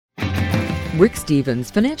Rick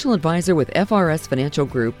Stevens, financial advisor with FRS Financial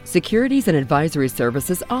Group. Securities and advisory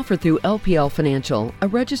services offered through LPL Financial, a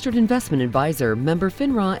registered investment advisor, member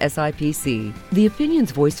FINRA SIPC. The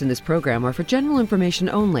opinions voiced in this program are for general information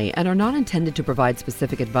only and are not intended to provide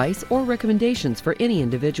specific advice or recommendations for any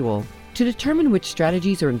individual. To determine which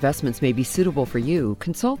strategies or investments may be suitable for you,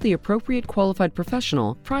 consult the appropriate qualified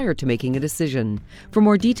professional prior to making a decision. For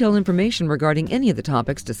more detailed information regarding any of the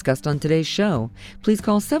topics discussed on today's show, please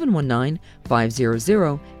call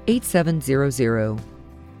 719-500-8700.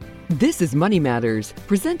 This is Money Matters,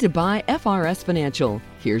 presented by FRS Financial.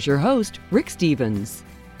 Here's your host, Rick Stevens.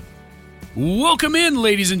 Welcome in,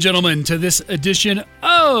 ladies and gentlemen, to this edition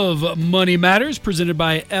of Money Matters, presented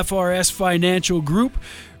by FRS Financial Group.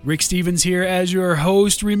 Rick Stevens here as your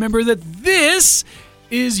host. Remember that this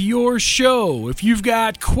is your show. If you've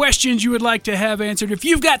got questions you would like to have answered, if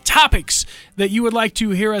you've got topics that you would like to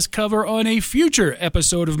hear us cover on a future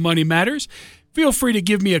episode of Money Matters, feel free to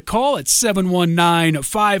give me a call at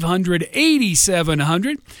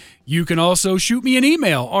 719-500-8700. You can also shoot me an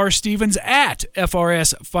email,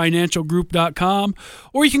 rstevens@frsfinancialgroup.com,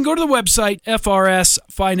 or you can go to the website,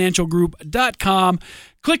 frsfinancialgroup.com.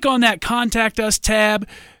 Click on that Contact Us tab.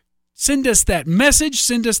 Send us that message,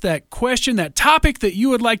 send us that question, that topic that you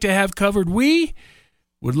would like to have covered. We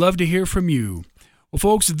would love to hear from you. Well,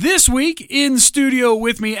 folks, this week in studio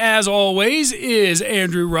with me, as always, is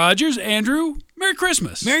Andrew Rogers. Andrew, Merry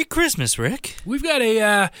Christmas. Merry Christmas, Rick. We've got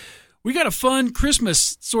a fun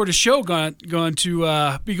Christmas sort of show going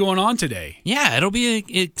to be going on today. Yeah, it'll be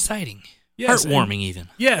exciting. Yes, heartwarming even.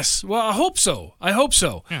 Yes, well, I hope so.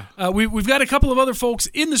 Yeah. We've got a couple of other folks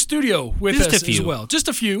in the studio with us as well. Just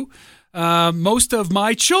a few. Most of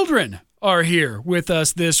my children are here with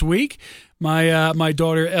us this week. My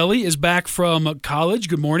daughter Ellie is back from college.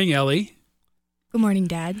 Good morning, Ellie. Good morning,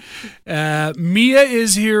 Dad. Mia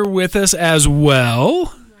is here with us as well.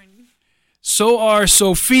 Good morning. So are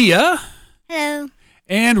Sophia. Hello.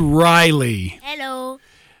 And Riley. Hello.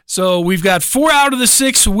 So we've got 4 out of the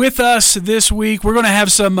 6 with us this week. We're going to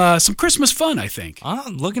have some Christmas fun, I think.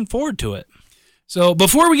 I'm looking forward to it. So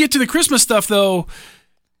before we get to the Christmas stuff, though,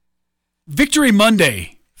 Victory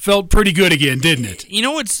Monday felt pretty good again, didn't it? You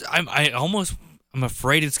know, I'm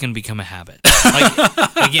afraid it's going to become a habit.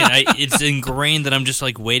 It's ingrained that I'm just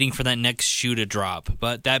like waiting for that next shoe to drop.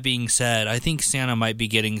 But that being said, I think Santa might be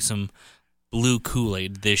getting some blue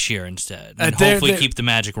Kool-Aid this year instead, and hopefully keep the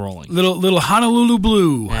magic rolling. Little Honolulu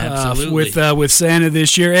blue with Santa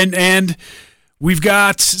this year, and we've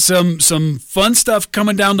got some fun stuff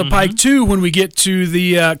coming down the pike too when we get to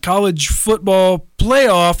the college football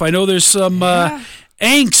playoff. I know there's some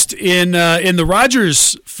angst in the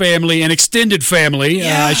Rogers family and extended family,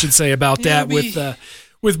 I should say, about that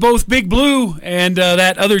with both Big Blue and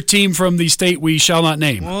that other team from the state we shall not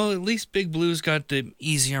name. Well, at least Big Blue's got the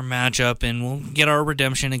easier matchup, and we'll get our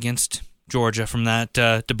redemption against Georgia from that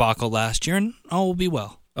debacle last year, and all will be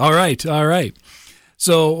well. All right.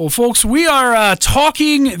 So, well, folks, we are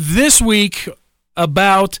talking this week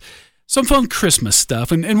about some fun Christmas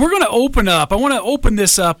stuff, and we're going to open up. I want to open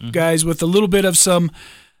this up, guys, with a little bit of some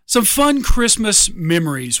fun Christmas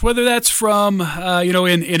memories, whether that's from,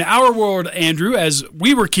 in our world, Andrew, as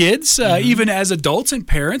we were kids, even as adults and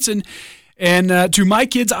parents, and to my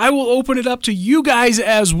kids, I will open it up to you guys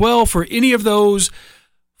as well for any of those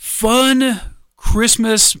fun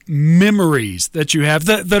Christmas memories that you have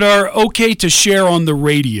that are okay to share on the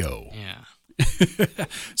radio. Yeah.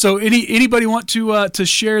 So anybody want to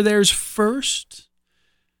share theirs first?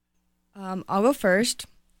 I'll go first.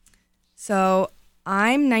 So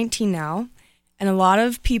I'm 19 now, and I'm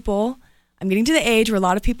getting to the age where a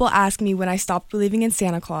lot of people ask me when I stopped believing in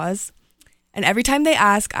Santa Claus. And every time they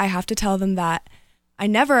ask, I have to tell them that I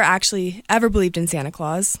never actually ever believed in Santa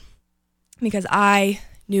Claus, because I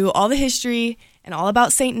knew all the history and all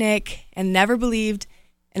about St. Nick and never believed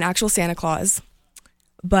in actual Santa Claus.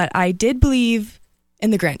 But I did believe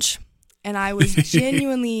in the Grinch, and I was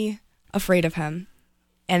genuinely afraid of him.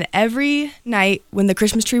 And every night when the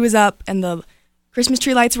Christmas tree was up and the Christmas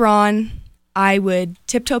tree lights were on, I would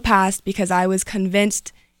tiptoe past because I was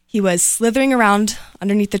convinced he was slithering around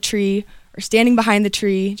underneath the tree or standing behind the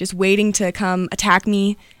tree, just waiting to come attack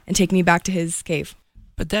me and take me back to his cave.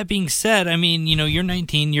 But that being said, I mean, you're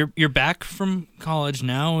 19, you're back from college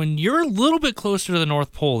now, and you're a little bit closer to the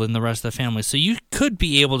North Pole than the rest of the family, so you could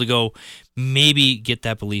be able to go maybe get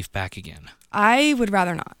that belief back again. I would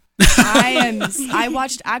rather not. I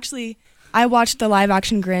watched the live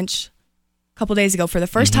action Grinch a couple days ago for the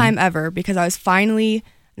first time ever because I was finally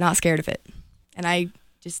not scared of it. And I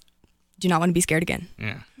just do not want to be scared again.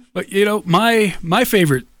 Yeah. But my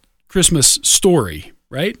favorite Christmas story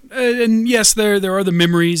right? And yes, there are the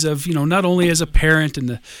memories of, not only as a parent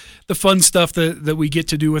and the fun stuff that we get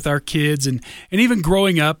to do with our kids, and even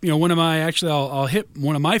growing up. I'll hit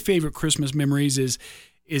one of my favorite Christmas memories is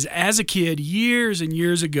as a kid years and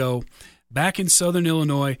years ago, back in Southern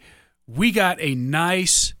Illinois, we got a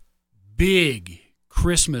nice big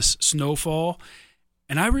Christmas snowfall,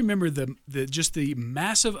 and I remember the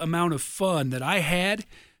massive amount of fun that I had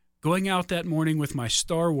going out that morning with my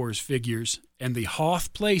Star Wars figures and the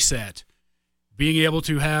Hoth playset, being able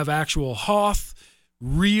to have actual Hoth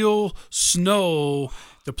real snow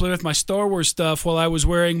to play with my Star Wars stuff while I was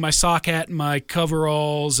wearing my sock hat and my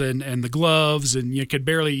coveralls and the gloves, and you could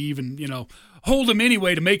barely even, hold them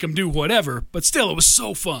anyway to make them do whatever, but still, it was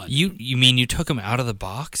so fun. You mean you took them out of the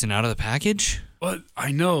box and out of the package? Well,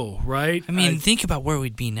 I know, right? I mean, think about where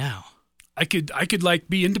we'd be now. I could like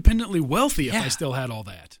be independently wealthy if I still had all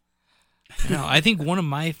that. No, I think one of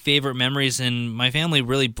my favorite memories, and my family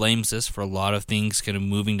really blames this for a lot of things kind of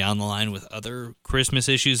moving down the line with other Christmas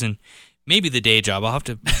issues, and maybe the day job, I'll have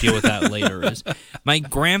to deal with that later, is my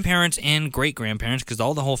grandparents and great-grandparents, because the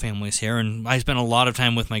whole family's here, and I spent a lot of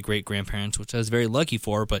time with my great-grandparents, which I was very lucky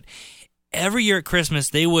for, but every year at Christmas,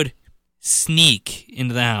 they would sneak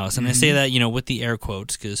into the house, and I say that, with the air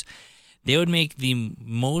quotes, because they would make the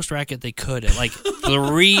most racket they could at like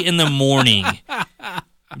 3 in the morning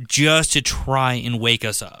just to try and wake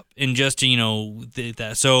us up, and just to,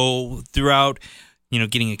 that. So throughout,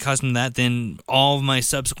 getting accustomed to that, then all of my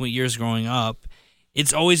subsequent years growing up,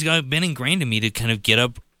 it's always been ingrained in me to kind of get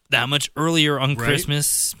up that much earlier on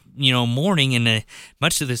Christmas, morning, and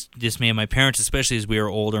much to this dismay of my parents, especially as we were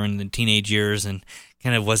older in the teenage years and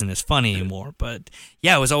kind of wasn't as fun anymore. But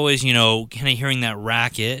yeah, it was always, kind of hearing that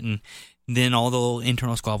racket, and then all the little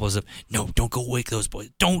internal squabbles of, no, don't go wake those boys.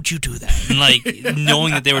 Don't you do that. And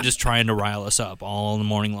knowing that they were just trying to rile us up all the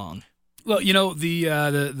morning long. Well,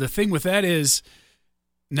 the thing with that is,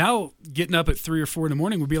 now getting up at 3 or 4 in the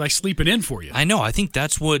morning would be like sleeping in for you. I know. I think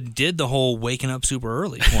that's what did the whole waking up super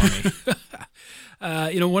early for me.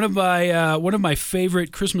 One of my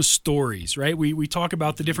favorite Christmas stories, right? We talk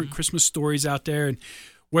about the different Christmas stories out there, and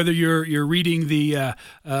whether you're reading the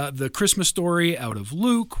Christmas story out of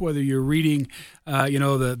Luke, whether you're reading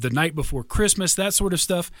the night before Christmas, that sort of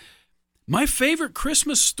stuff. My favorite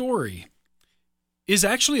Christmas story is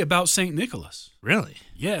actually about St. Nicholas. Really?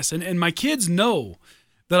 Yes, and my kids know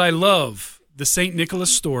that I love the St.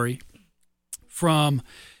 Nicholas story from,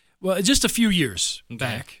 just a few years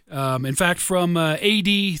back. In fact, from AD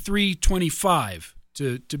 325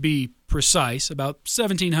 to be precise, about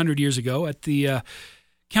 1700 years ago at the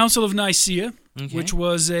Council of Nicaea, which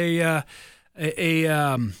was a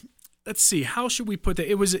let's see, how should we put that?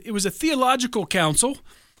 It was a theological council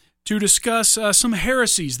to discuss some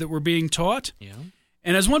heresies that were being taught. Yeah.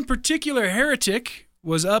 And as one particular heretic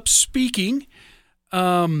was up speaking,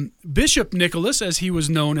 Bishop Nicholas, as he was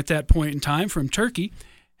known at that point in time from Turkey,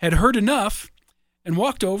 had heard enough and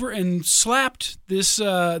walked over and slapped this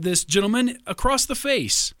gentleman across the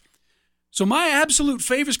face. So my absolute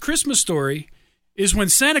favorite Christmas story is when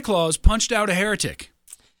Santa Claus punched out a heretic.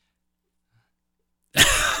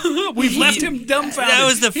 We've left him dumbfounded. That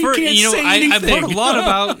was the first. I've heard a lot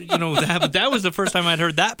about that, but that was the first time I'd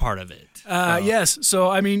heard that part of it. Yes. So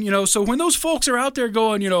I mean, so when those folks are out there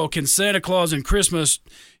going, can Santa Claus and Christmas,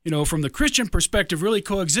 from the Christian perspective, really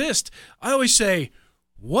coexist? I always say,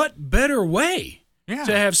 what better way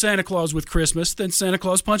to have Santa Claus with Christmas than Santa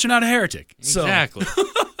Claus punching out a heretic? Exactly. So,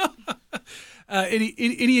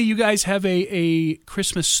 any of you guys have a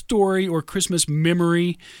Christmas story or Christmas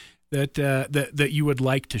memory that you would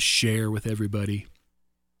like to share with everybody?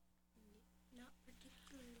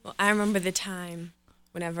 Well, I remember the time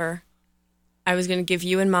whenever I was going to give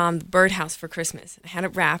you and Mom the birdhouse for Christmas. I had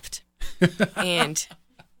it wrapped, and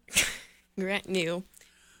Grant knew,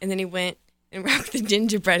 and then he went and wrapped the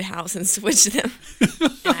gingerbread house and switched them.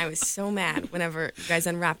 And I was so mad whenever you guys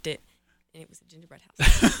unwrapped it, and it was a gingerbread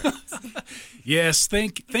house. Yes,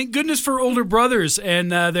 thank goodness for older brothers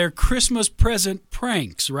and their Christmas present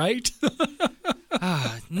pranks, right?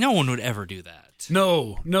 No one would ever do that.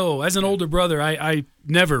 No. As an older brother, I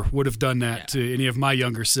never would have done that to any of my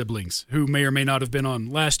younger siblings who may or may not have been on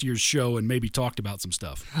last year's show and maybe talked about some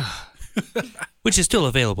stuff. Which is still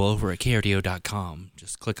available over at KRDO.com.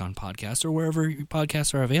 Just click on podcasts or wherever your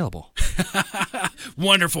podcasts are available.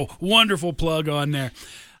 Wonderful plug on there.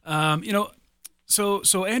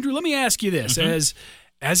 So Andrew, let me ask you this: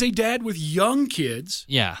 as a dad with young kids,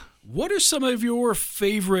 what are some of your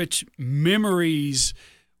favorite memories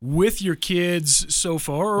with your kids so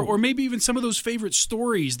far, or maybe even some of those favorite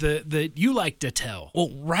stories that you like to tell? Well,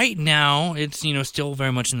 right now it's still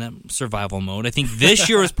very much in that survival mode. I think this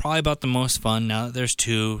year is probably about the most fun. Now that there's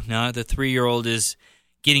 2, now that the 3-year-old is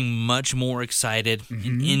getting much more excited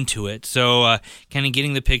and into it. So kind of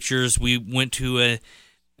getting the pictures. We went to a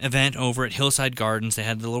event over at Hillside Gardens. They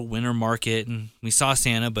had the little winter market, and we saw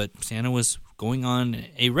Santa, but Santa was going on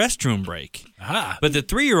a restroom break. Ah. But the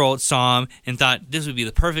 3-year-old saw him and thought this would be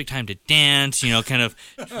the perfect time to dance, kind of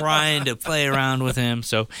trying to play around with him.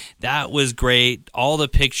 So that was great. All the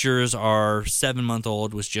pictures, our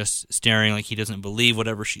 7-month-old was just staring like he doesn't believe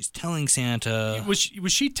whatever she's telling Santa. Was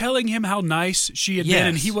she telling him how nice she had been,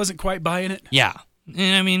 and he wasn't quite buying it? Yeah.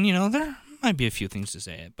 And I mean, there might be a few things to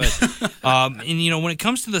say it. But, and when it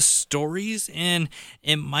comes to the stories, and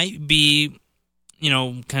it might be,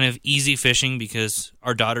 kind of easy fishing because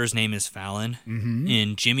our daughter's name is Fallon,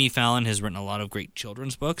 and Jimmy Fallon has written a lot of great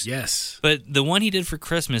children's books. Yes. But the one he did for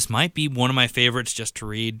Christmas might be one of my favorites just to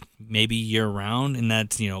read maybe year-round, and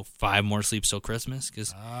that's, 5 More Sleeps Till Christmas,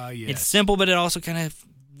 because it's simple, but it also kind of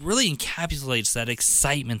really encapsulates that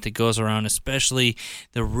excitement that goes around, especially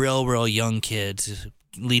the real young kids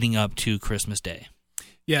leading up to Christmas Day.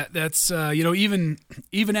 Yeah, that's, even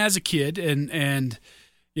as a kid and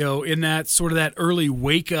in that sort of that early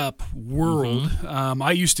wake-up world,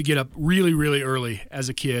 I used to get up really, really early as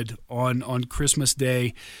a kid on Christmas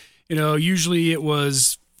Day. Usually it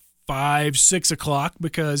was 5, 6 o'clock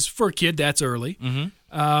because for a kid, that's early.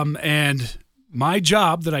 And my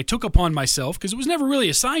job that I took upon myself, because it was never really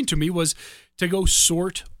assigned to me, was to go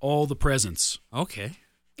sort all the presents. Okay.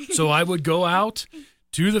 So I would go out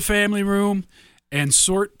to the family room and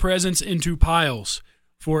sort presents into piles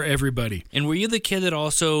for everybody. And were you the kid that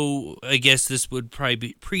also, I guess this would probably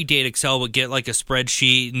be predate Excel, would get like a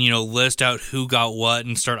spreadsheet and, list out who got what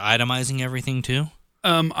and start itemizing everything too?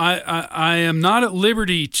 I am not at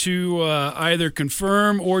liberty to either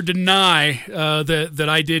confirm or deny that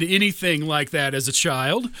I did anything like that as a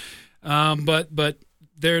child. But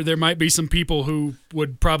there might be some people who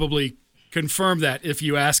would probably confirm that if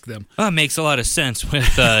you ask them. Well, that makes a lot of sense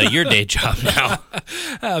with your day job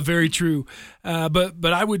now. Very true.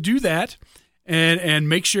 But I would do that and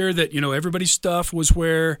make sure that everybody's stuff was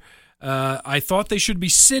where I thought they should be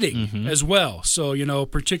sitting as well. So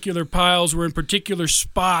particular piles were in particular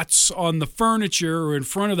spots on the furniture or in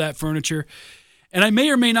front of that furniture, and I may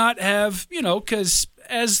or may not have because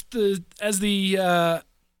as the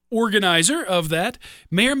organizer of that,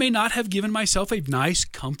 may or may not have given myself a nice,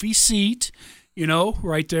 comfy seat,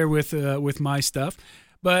 right there with my stuff.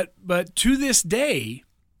 But to this day,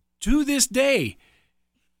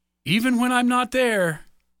 even when I'm not there,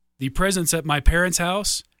 the presents at my parents'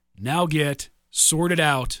 house now get sorted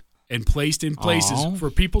out and placed in places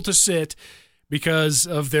for people to sit because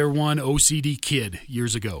of their one OCD kid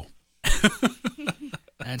years ago.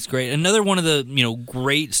 That's great. Another one of the,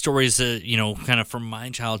 great stories that, kind of from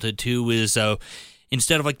my childhood too is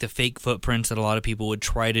instead of like the fake footprints that a lot of people would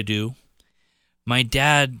try to do, my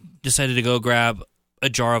dad decided to go grab a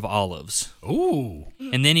jar of olives. Ooh.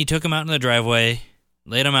 And then he took them out in the driveway,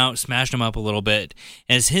 laid them out, smashed them up a little bit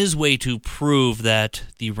as his way to prove that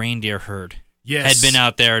the reindeer herd had been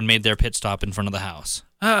out there and made their pit stop in front of the house.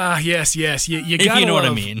 Yes. You If gotta you know love,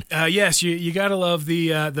 what I mean. Yes, you gotta love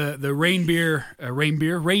the reindeer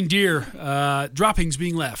droppings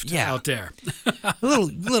being left out there. A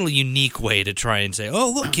little unique way to try and say,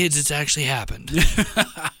 oh, look, kids, it's actually happened.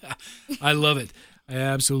 I love it. I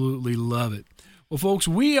absolutely love it. Well, folks,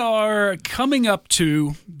 we are coming up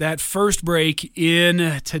to that first break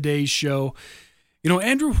in today's show.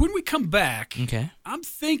 Andrew, when we come back, I'm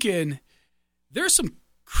thinking there's some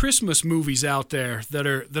Christmas movies out there that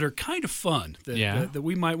are kind of fun that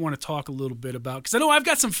we might want to talk a little bit about, because I know I've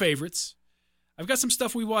got some favorites. I've got some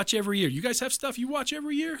stuff we watch every year. You guys have stuff you watch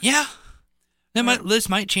every year? Yeah. List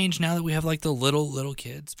might change now that we have like the little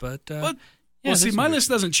kids, but see, my list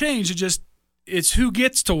doesn't change. It's who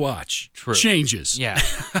gets to watch. True. Changes. Yeah.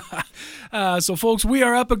 So, folks, we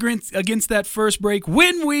are up against that first break.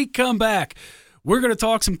 When we come back, we're going to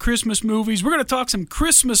talk some Christmas movies. We're going to talk some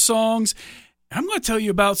Christmas songs. I'm going to tell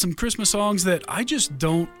you about some Christmas songs that I just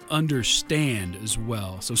don't understand as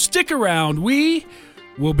well. So stick around. We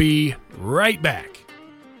will be right back.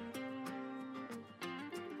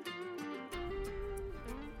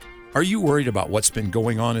 Are you worried about what's been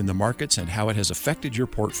going on in the markets and how it has affected your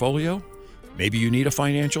portfolio? Maybe you need a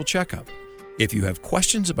financial checkup. If you have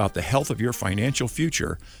questions about the health of your financial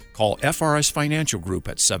future, call FRS Financial Group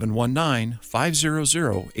at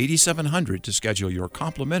 719-500-8700 to schedule your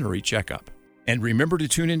complimentary checkup. And remember to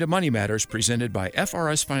tune into Money Matters presented by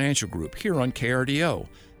FRS Financial Group here on KRDO.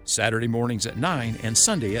 Saturday mornings at 9 and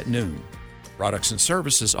Sunday at noon. Products and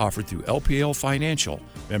services offered through LPL Financial,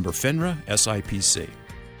 member FINRA SIPC.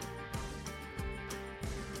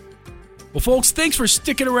 Well, folks, thanks for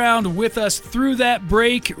sticking around with us through that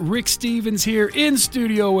break. Rick Stevens here in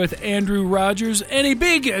studio with Andrew Rogers and a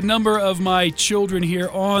big number of my children here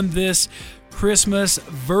on this Christmas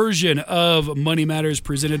version of Money Matters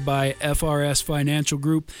presented by FRS Financial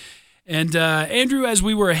Group. And Andrew, as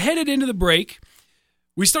we were headed into the break,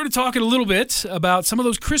 we started talking a little bit about some of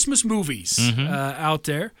those Christmas movies out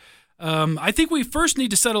there. I think we first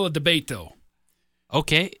need to settle a debate, though.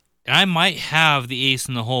 Okay. I might have the ace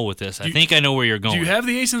in the hole with this. I think I know where you're going. Do you have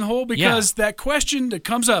the ace in the hole? Because that question that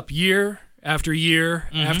comes up year after year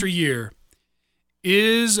after year,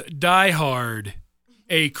 is Die Hard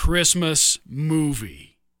a Christmas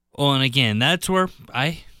movie? Well, and again, that's where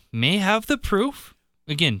I may have the proof.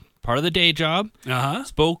 Again, part of the day job.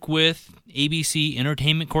 Spoke with ABC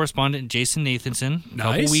entertainment correspondent Jason Nathanson a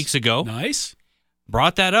couple weeks ago. Nice.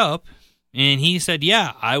 Brought that up. And he said,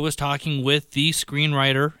 yeah, I was talking with the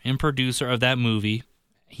screenwriter and producer of that movie.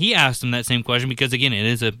 He asked him that same question because, again, it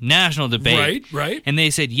is a national debate. Right. And they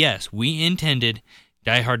said, yes, we intended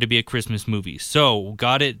Die Hard to be a Christmas movie. So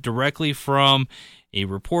got it directly from a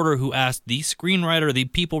reporter who asked the screenwriter, the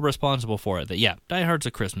people responsible for it, that, yeah, Die Hard's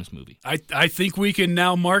a Christmas movie. I think we can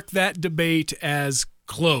now mark that debate as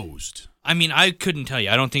closed. I mean, I couldn't tell you.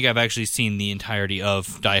 I don't think I've actually seen the entirety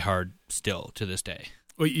of Die Hard still to this day.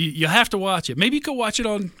 Well, you have to watch it. Maybe you could watch it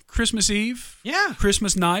on Christmas Eve. Yeah.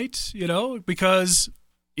 Christmas night, because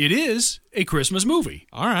it is a Christmas movie.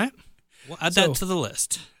 All right. We'll add that to the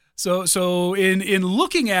list. So in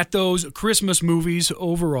looking at those Christmas movies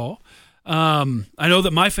overall, I know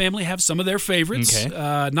that my family have some of their favorites.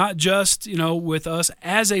 Okay. Not just, with us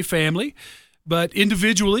as a family, but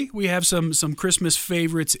individually we have some Christmas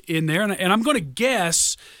favorites in there. And I'm going to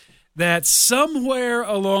guess that somewhere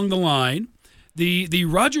along the line, the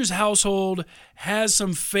Rogers household has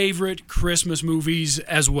some favorite Christmas movies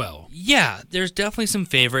as well. Yeah, there's definitely some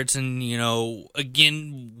favorites. And,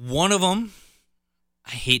 again, one of them,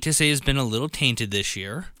 I hate to say, has been a little tainted this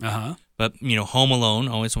year. But, Home Alone,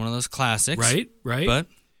 always one of those classics. Right. But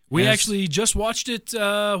we actually just watched it,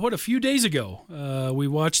 a few days ago. We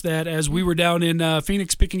watched that as we were down in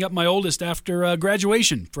Phoenix picking up my oldest after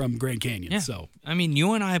graduation from Grand Canyon. Yeah. So, I mean,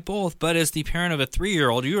 you and I both, but as the parent of a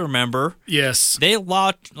 3-year-old, you remember. Yes. They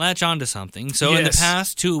latch onto something. So in the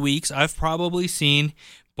past 2 weeks, I've probably seen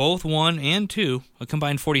both 1 and 2 a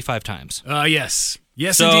combined 45 times. Yes.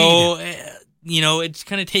 Yes, so, indeed. It's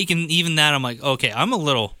kind of taken even that. I'm like, okay, I'm a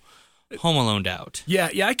little Home Alone out. Yeah,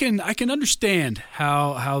 I can understand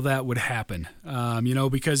how that would happen.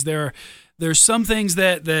 Because there's some things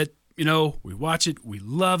that we watch it, we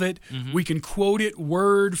love it, we can quote it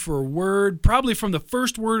word for word, probably from the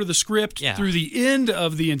first word of the script through the end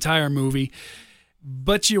of the entire movie.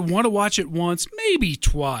 But you want to watch it once, maybe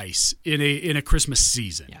twice in a Christmas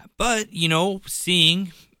season. Yeah, but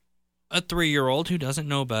seeing a 3-year-old who doesn't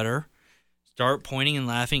know better start pointing and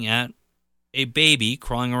laughing at a baby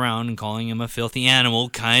crawling around and calling him a filthy animal,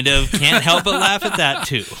 kind of can't help but laugh at that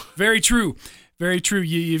too. Very true. Very true.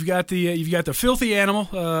 You've got the filthy animal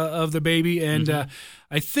of the baby, and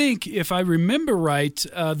I think if I remember right,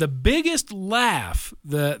 the biggest laugh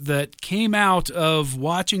that came out of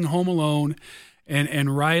watching Home Alone,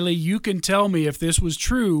 and Riley, you can tell me if this was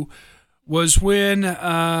true, was when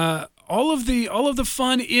all of the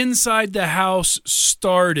fun inside the house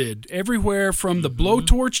started, everywhere from the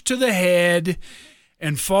blowtorch to the head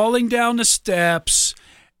and falling down the steps,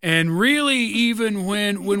 and really even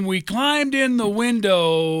when we climbed in the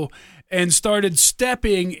window and started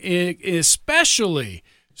stepping, especially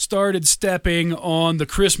started stepping on the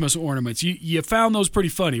Christmas ornaments. You found those pretty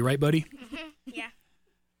funny, right, buddy? Yeah.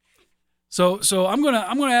 So I'm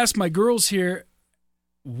gonna ask my girls here,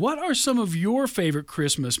 what are some of your favorite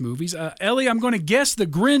Christmas movies? Ellie, I'm going to guess The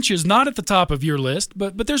Grinch is not at the top of your list,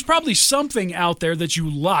 but there's probably something out there that you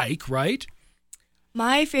like, right?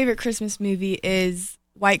 My favorite Christmas movie is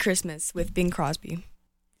White Christmas with Bing Crosby.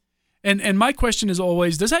 And my question is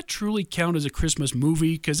always, does that truly count as a Christmas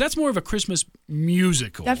movie? Because that's more of a Christmas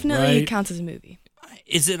musical. Definitely right? counts as a movie.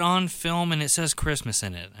 Is it on film and it says Christmas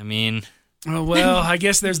in it? I mean... well, I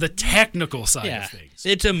guess there's the technical side of things.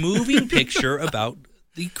 It's a moving picture about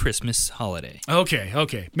the Christmas holiday.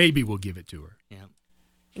 Okay. Maybe we'll give it to her. Yeah.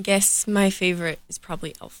 I guess my favorite is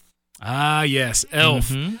probably Elf. Ah, yes,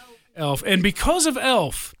 Elf. Elf. And because of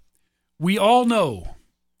Elf, we all know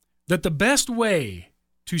that the best way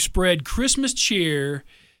to spread Christmas cheer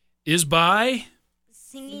is by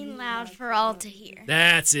singing loud for all to hear.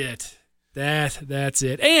 That's it. That's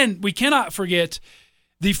it. And we cannot forget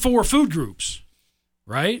the 4 food groups,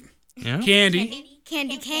 right? Yeah. Candy.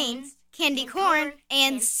 Candy canes, candy corn,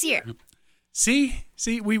 and syrup. See,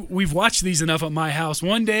 we've watched these enough at my house.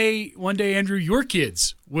 One day, Andrew, your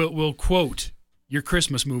kids will quote your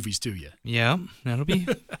Christmas movies to you. Yeah, that'll be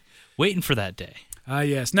waiting for that day.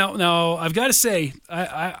 Yes. Now I've got to say,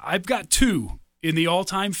 I've got 2 in the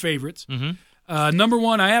all-time favorites. Mm-hmm. Number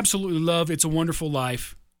 1, I absolutely love "It's a Wonderful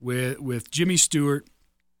Life" with Jimmy Stewart,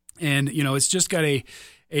 and it's just got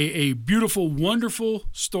a beautiful, wonderful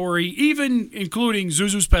story, even including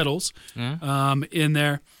Zuzu's Petals in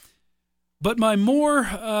there. But my more,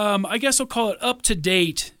 I guess I'll call it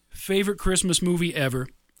up-to-date favorite Christmas movie ever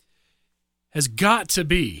has got to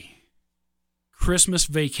be Christmas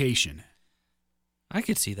Vacation. I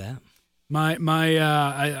could see that.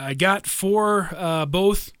 I got for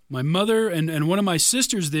both my mother and one of my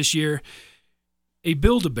sisters this year a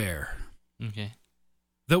Build-A-Bear Okay.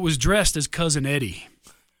 that was dressed as Cousin Eddie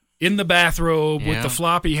in the bathrobe with the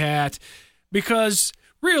floppy hat. Because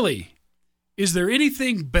really, is there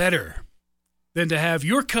anything better than to have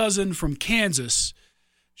your cousin from Kansas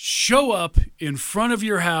show up in front of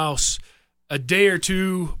your house a day or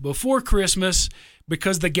 2 before Christmas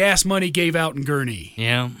because the gas money gave out in Gurnee?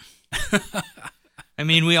 Yeah. I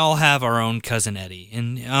mean, we all have our own Cousin Eddie.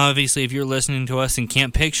 And obviously, if you're listening to us and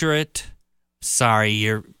can't picture it, sorry,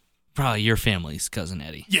 you're probably your family's Cousin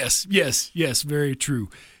Eddie. Yes, very true.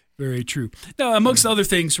 Very true. Now, amongst other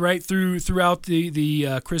things, right, throughout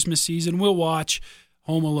the Christmas season, we'll watch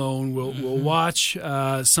Home Alone. We'll watch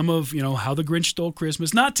some of How the Grinch Stole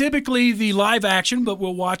Christmas. Not typically the live action, but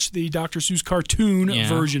we'll watch the Dr. Seuss cartoon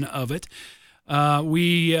version of it.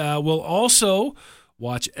 We will also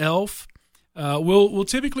watch Elf. We'll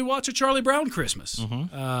typically watch a Charlie Brown Christmas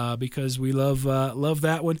because we love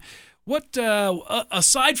that one. What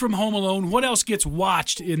aside from Home Alone, what else gets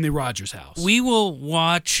watched in the Rogers house? We will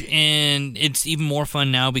watch, and it's even more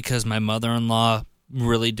fun now because my mother-in-law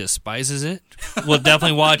really despises it. We'll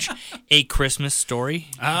definitely watch A Christmas Story.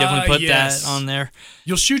 Definitely put that on there.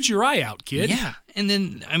 You'll shoot your eye out, kid. Yeah. And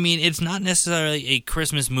then, I mean, it's not necessarily a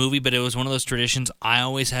Christmas movie, but it was one of those traditions I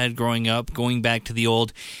always had growing up, going back to the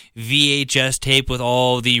old VHS tape with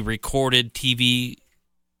all the recorded TV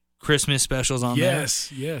Christmas specials on there.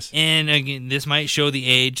 Yes. And again, this might show the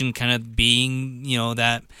age and kind of being,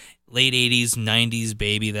 that late 80s, 90s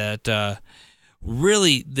baby that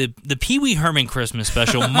really the Pee Wee Herman Christmas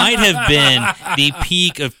special might have been the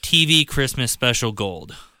peak of TV Christmas special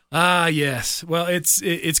gold. Yes. Well,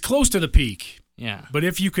 it's close to the peak. Yeah. But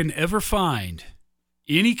if you can ever find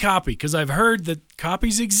any copy, because I've heard that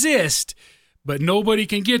copies exist, but nobody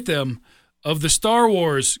can get them, of the Star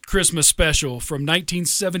Wars Christmas special from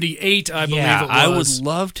 1978, I believe it was. I would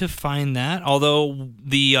love to find that. Although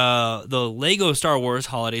the Lego Star Wars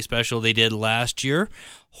holiday special they did last year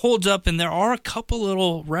holds up, and there are a couple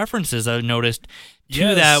little references I've noticed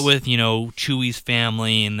to that with, Chewie's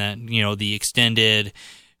family and that, the extended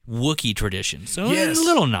Wookiee tradition. So a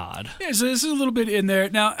little nod. Yeah, so there's a little bit in there.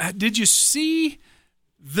 Now, did you see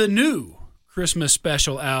the new Christmas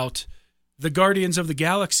special out, the Guardians of the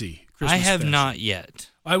Galaxy Christmas I have special? not yet.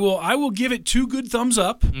 I will give it 2 good thumbs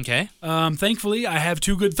up. Okay. Thankfully, I have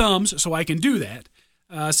 2 good thumbs, so I can do that.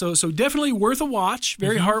 So definitely worth a watch.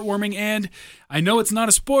 Very heartwarming, and I know it's not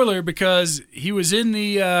a spoiler because he was in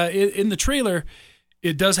the trailer.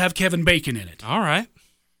 It does have Kevin Bacon in it. All right.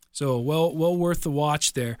 So well worth the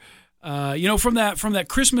watch there. From that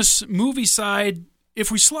Christmas movie side,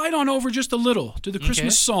 if we slide on over just a little to the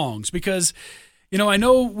Christmas songs, because I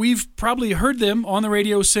know we've probably heard them on the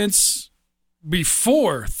radio since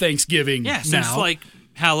before Thanksgiving. Yeah, since like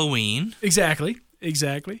Halloween. Exactly.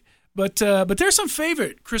 But there's some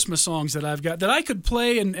favorite Christmas songs that I've got that I could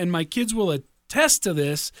play, and my kids will attest to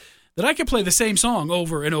this, that I could play the same song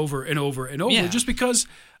over and over and over and over just because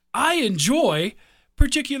I enjoy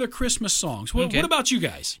particular Christmas songs. What about you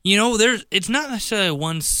guys? It's not necessarily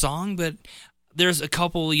one song, but there's a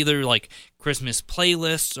couple either like Christmas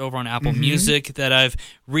playlists over on Apple Music that I've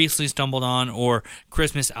recently stumbled on, or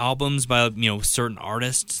Christmas albums by certain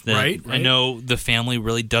artists that right. I know the family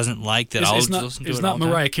really doesn't like. That I'll listen to it. It's not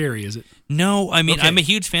Mariah Carey, is it? No, I mean I'm a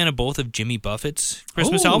huge fan of both of Jimmy Buffett's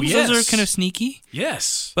Christmas albums. Yes. Those are kind of sneaky.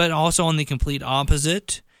 Yes, but also on the complete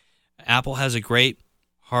opposite, Apple has a great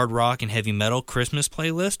hard rock and heavy metal Christmas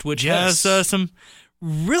playlist, which has some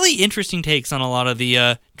really interesting takes on a lot of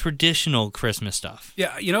the traditional Christmas stuff.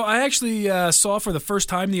 Yeah, I actually saw for the first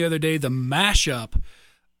time the other day the mashup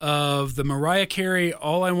of the Mariah Carey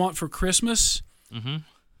All I Want for Christmas.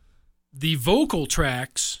 The vocal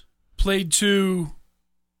tracks played to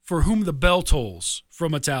For Whom the Bell Tolls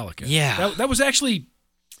from Metallica. Yeah. That was actually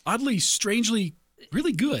oddly, strangely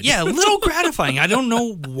really good. Yeah, a little gratifying. I don't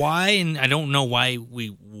know why, and I don't know why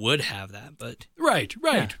we would have that, but Right.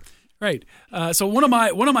 So one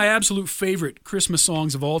of my absolute favorite Christmas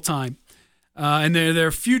songs of all time, and there are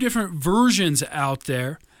a few different versions out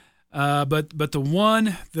there, but the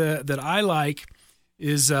one that I like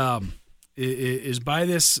is by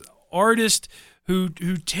this artist who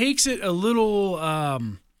takes it a little.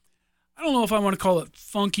 I don't know if I want to call it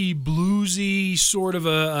funky, bluesy sort of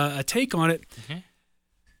a take on it,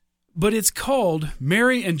 but it's called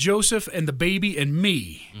Mary and Joseph and the Baby and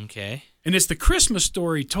Me. okay. And it's the Christmas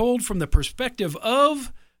story told from the perspective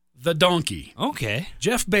of the donkey. Okay.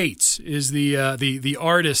 Jeff Bates is the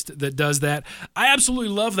artist that does that. I absolutely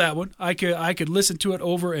love that one. I could listen to it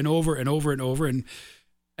over and over and over and over, and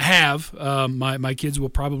have my kids will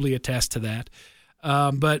probably attest to that.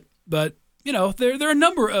 But you know, there are a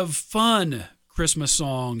number of fun Christmas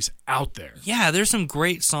songs out there. Yeah, there's some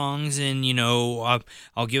great songs, and you know,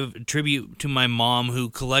 I'll give a tribute to my mom who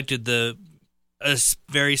collected a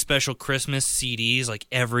very special Christmas CDs like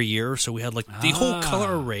every year, so we had like the whole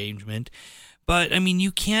color arrangement. But I mean,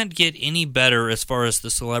 you can't get any better as far as the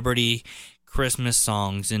celebrity Christmas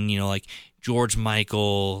songs, and you know, like George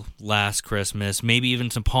Michael, Last Christmas, maybe even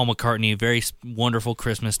some Paul McCartney, Very Wonderful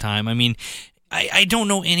Christmas Time. I mean, I don't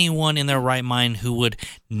know anyone in their right mind who would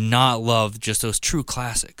not love just those true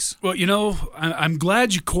classics. Well, you know, I'm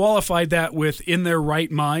glad you qualified that with in their right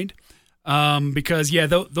mind, because, yeah,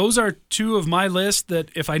 those are two of my list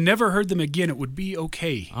that if I never heard them again, it would be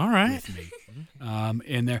okay. All right. With me.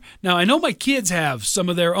 In there. Now, I know my kids have some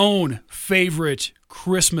of their own favorite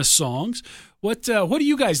Christmas songs. What do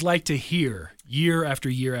you guys like to hear year after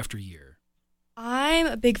year after year? I'm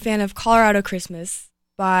a big fan of Colorado Christmas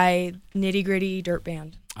by Nitty Gritty Dirt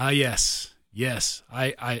Band. Yes.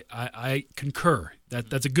 I concur.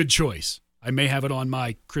 That's a good choice. I may have it on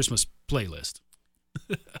my Christmas playlist.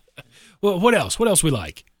 Well, what else? What else we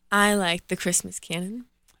like? I like the Christmas canon.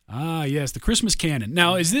 Yes, the Christmas canon.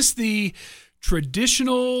 Now, is this the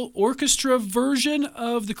traditional orchestra version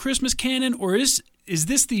of the Christmas canon, or is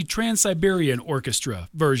this the Trans-Siberian Orchestra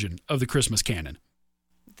version of the Christmas canon?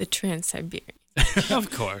 The Trans-Siberian.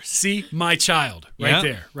 Of course. See, my child,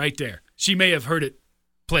 right there. She may have heard it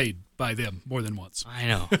played by them more than once. I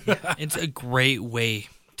know. It's a great way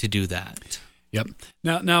to do that. Yep.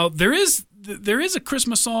 Now there is a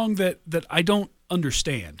Christmas song that I don't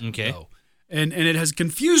understand. Okay. Though. And it has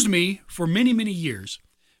confused me for many, many years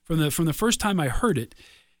from the first time I heard it.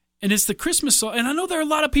 And it's the Christmas song. And I know there are a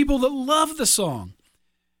lot of people that love the song.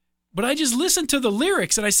 But I just listen to the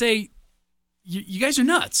lyrics and I say, you guys are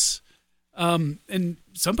nuts. And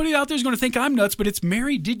somebody out there is going to think I'm nuts, but it's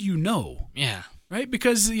Mary, did you know? Yeah. Right?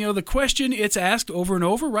 Because, you know, the question, it's asked over and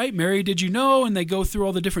over, right? Mary, did you know? And they go through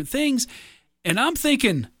all the different things. And I'm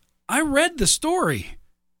thinking, I read the story.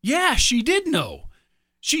 Yeah, she did know.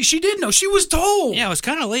 She did know. She was told. Yeah, it was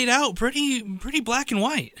kind of laid out pretty black and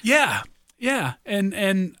white. Yeah.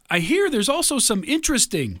 And I hear there's also some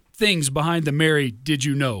interesting things behind the Mary, did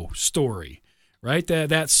you know story, right?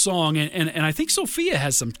 That song. And I think Sophia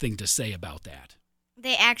has something to say about that.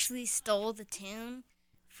 They actually stole the tune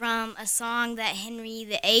from a song that Henry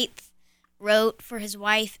VIII wrote for his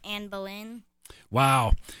wife, Anne Boleyn.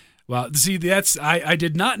 Wow. See, I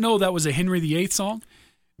did not know that was a Henry VIII song.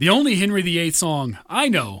 The only Henry VIII song I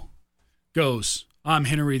know goes, I'm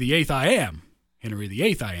Henry VIII, I am. Henry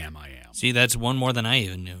VIII, I am. See, that's one more than I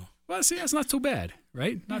even knew. Well, see, that's not too bad,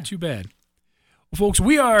 right? Not too bad. Well, folks,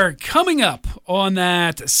 we are coming up on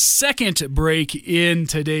that second break in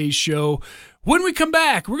today's show. When we come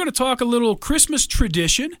back, we're going to talk a little Christmas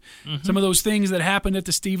tradition, some of those things that happened at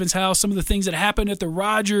the Stevens house, some of the things that happened at the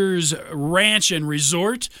Rogers Ranch and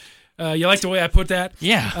Resort. You like the way I put that?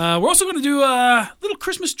 Yeah. We're also going to do a little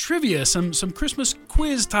Christmas trivia, some Christmas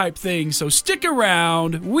quiz type things. So stick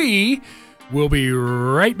around. We will be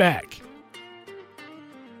right back.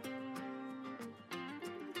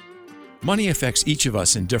 Money affects each of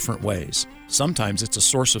us in different ways. Sometimes it's a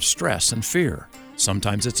source of stress and fear.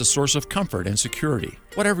 Sometimes it's a source of comfort and security.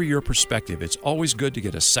 Whatever your perspective, it's always good to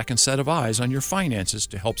get a second set of eyes on your finances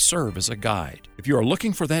to help serve as a guide. If you are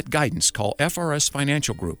looking for that guidance, call FRS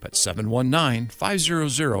Financial Group at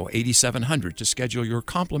 719-500-8700 to schedule your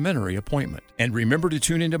complimentary appointment. And remember to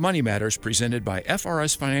tune into Money Matters presented by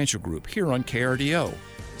FRS Financial Group here on KRDO,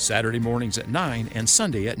 Saturday mornings at 9 and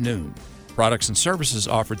Sunday at noon. Products and services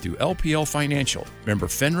offered through LPL Financial, member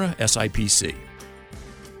FINRA SIPC.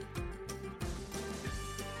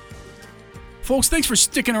 folks, thanks for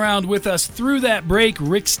sticking around with us through that break.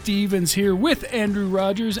 Rick Stevens here with Andrew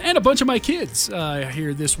Rogers and a bunch of my kids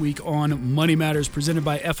here this week on Money Matters, presented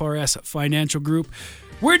by FRS Financial Group.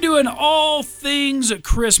 We're doing all things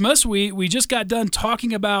Christmas. We just got done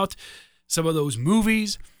talking about some of those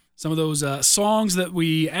movies, some of those songs that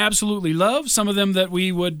we absolutely love, some of them that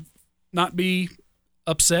we would not be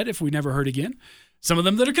upset if we never heard again, some of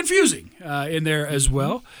them that are confusing in there as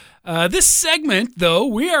well. This segment, though,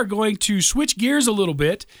 we are going to switch gears a little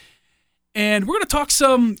bit, and we're going to talk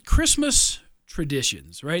some Christmas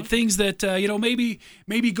traditions, right? Things that,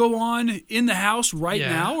 maybe go on in the house right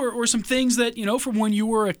now, or some things that, from when you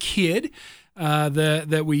were a kid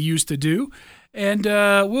that we used to do. And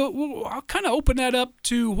I'll kind of open that up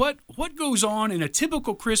to what goes on in a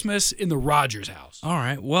typical Christmas in the Rogers house. All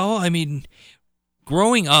right. Well, I mean,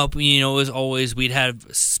 growing up, as always, we'd have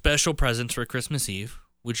special presents for Christmas Eve,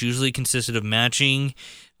 which usually consisted of matching,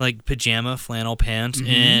 like, pajama flannel pants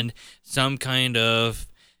and some kind of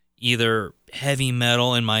either heavy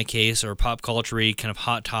metal, in my case, or pop culture-y kind of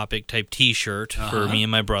Hot Topic type T-shirt for me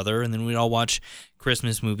and my brother, and then we'd all watch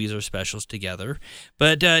Christmas movies or specials together.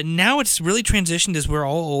 But now it's really transitioned as we're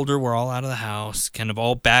all older, we're all out of the house, kind of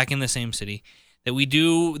all back in the same city, that we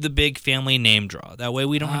do the big family name draw. That way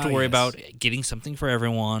we don't have to worry about getting something for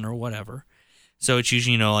everyone or whatever. So it's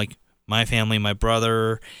usually, like my family, my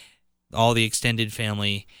brother, all the extended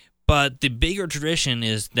family. But the bigger tradition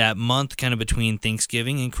is that month kind of between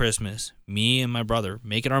Thanksgiving and Christmas, me and my brother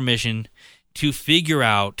make it our mission to figure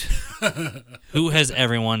out who has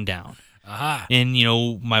everyone down. And,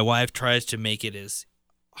 my wife tries to make it as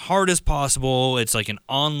hard as possible. It's like an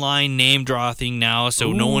online name draw thing now,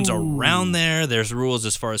 so no one's around there. There's rules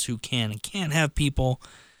as far as who can and can't have people.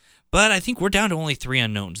 But I think we're down to only 3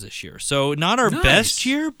 unknowns this year. So not our best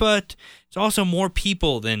year, but it's also more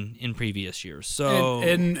people than in previous years. So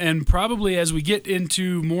and probably as we get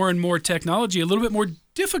into more and more technology, a little bit more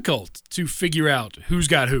difficult to figure out who's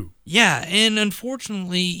got who. Yeah, and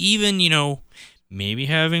unfortunately, even, maybe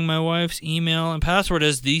having my wife's email and password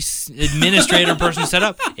as the administrator person set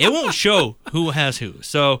up, it won't show who has who.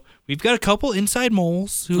 So we've got a couple inside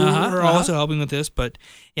moles who are also helping with this. But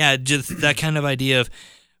yeah, just that kind of idea of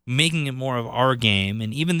making it more of our game.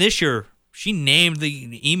 And even this year, she named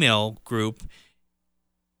the email group,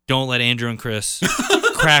 "Don't let Andrew and Chris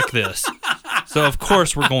crack this." So, of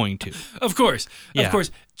course, we're going to. Of course.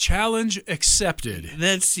 Challenge accepted.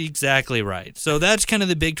 That's exactly right. So that's kind of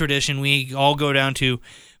the big tradition. We all go down to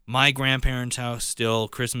my grandparents' house still,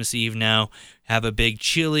 Christmas Eve now, have a big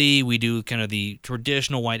chili. We do kind of the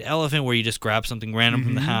traditional white elephant where you just grab something random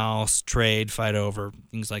from the house, trade, fight over,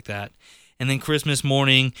 things like that. And then Christmas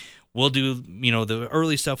morning, we'll do, the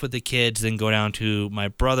early stuff with the kids, then go down to my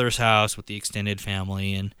brother's house with the extended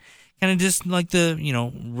family and kind of just like the,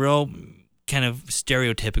 real kind of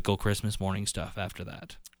stereotypical Christmas morning stuff after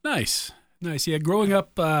that. Nice. Yeah, growing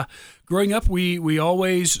up, we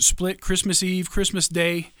always split Christmas Eve, Christmas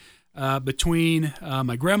Day between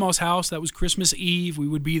my grandma's house. That was Christmas Eve. We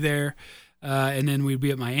would be there, and then we'd be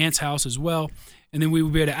at my aunt's house as well. And then we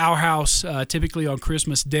would be at our house typically on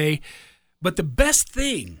Christmas Day. But the best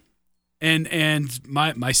thing, and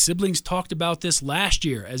my siblings talked about this last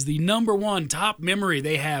year as the number one top memory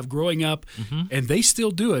they have growing up, and they still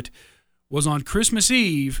do it, was on Christmas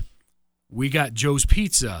Eve, we got Joe's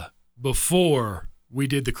Pizza before we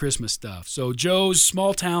did the Christmas stuff. So Joe's,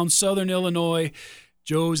 small town, Southern Illinois,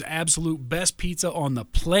 Joe's absolute best pizza on the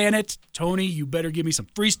planet. Tony, you better give me some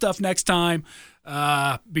free stuff next time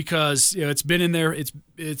because it's been in there.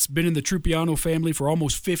 It's been in the Trupiano family for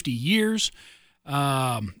almost 50 years,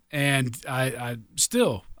 and I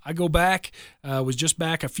go back. Was just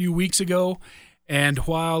back a few weeks ago, and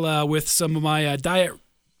while with some of my diet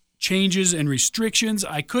changes and restrictions,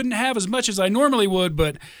 I couldn't have as much as I normally would,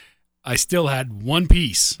 but I still had one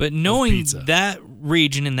piece. But knowing that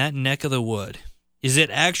region in that neck of the wood, is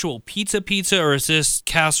it actual pizza, or is this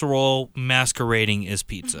casserole masquerading as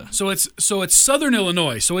pizza? So it's Southern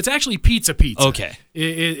Illinois. So it's actually pizza. Okay.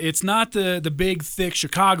 It's not the big, thick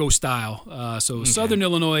Chicago style. Southern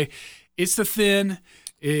Illinois, it's the thin.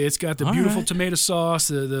 It's got the beautiful tomato sauce,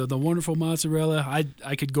 the wonderful mozzarella.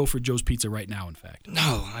 I could go for Joe's Pizza right now, in fact.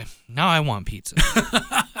 No, now I want pizza.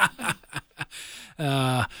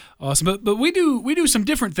 Awesome, but we do some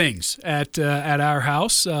different things at our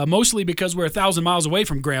house, mostly because we're 1,000 miles away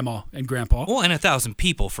from Grandma and Grandpa. Well, and 1,000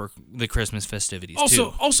 people for the Christmas festivities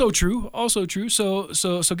too. Also true.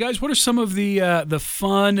 So guys, what are some of the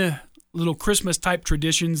fun little Christmas type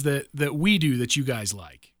traditions that we do that you guys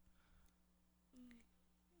like?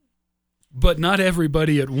 But not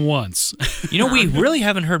everybody at once. You know, we really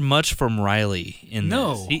haven't heard much from Riley in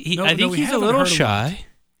No. this. No, I think we he's a haven't little heard a lot. shy.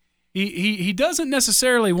 He doesn't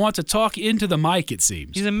necessarily want to talk into the mic, it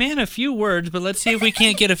seems. He's a man of few words, but let's see if we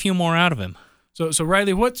can't get a few more out of him. So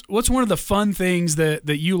Riley, what's one of the fun things that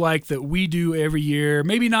you like that we do every year?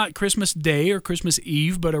 Maybe not Christmas Day or Christmas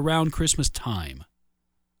Eve, but around Christmas time.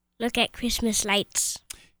 Look at Christmas lights.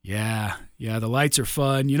 Yeah, the lights are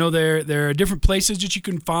fun. You know, there are different places that you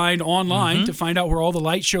can find online to find out where all the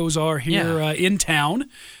light shows are here in town.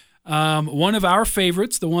 One of our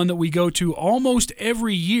favorites, the one that we go to almost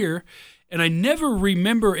every year, and I never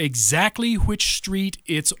remember exactly which street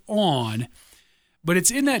it's on, but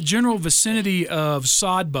it's in that general vicinity of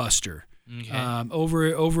Sodbuster,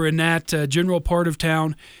 over in that general part of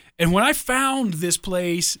town. And when I found this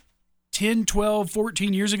place 10, 12,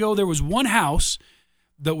 14 years ago, there was one house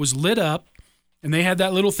that was lit up, and they had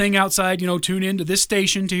that little thing outside, tune in to this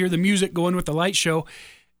station to hear the music going with the light show.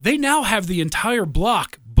 They now have the entire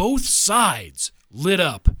block, both sides, lit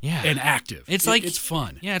up and active. It's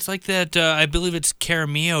fun. Yeah, it's like that, I believe it's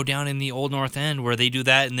Caramillo down in the Old North End where they do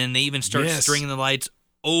that, and then they even start stringing the lights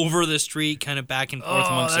over the street, kind of back and forth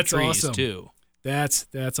amongst the trees, too. That's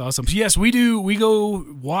awesome. So yes, we do. We go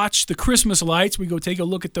watch the Christmas lights. We go take a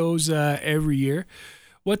look at those every year.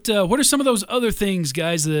 What are some of those other things,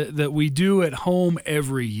 guys, that we do at home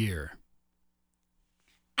every year?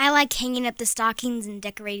 I like hanging up the stockings and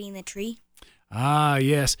decorating the tree. Ah,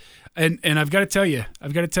 yes. And I've got to tell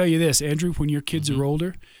you this, Andrew, when your kids are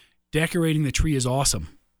older, decorating the tree is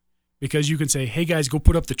awesome because you can say, hey, guys, go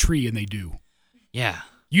put up the tree, and they do. Yeah.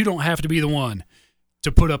 You don't have to be the one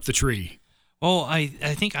to put up the tree. Well, I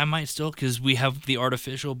think I might still, because we have the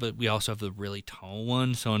artificial, but we also have the really tall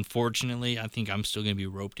one. So unfortunately, I think I'm still going to be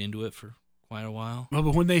roped into it for quite a while. Well,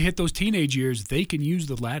 but when they hit those teenage years, they can use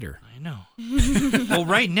the ladder. I know. Well,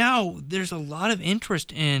 right now, there's a lot of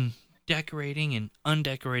interest in decorating and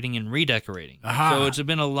undecorating and redecorating. So it's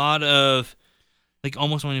been a lot of, like,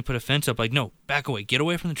 almost when you put a fence up, like, no, back away, get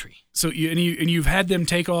away from the tree. So you've had them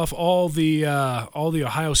take off all the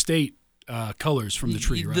Ohio State colors from the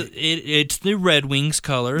tree, right? It's the Red Wings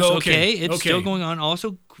colors. Oh, okay. It's still going on.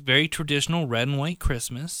 Also, very traditional red and white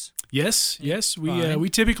Christmas. Yes. We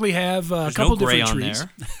typically have a couple different trees.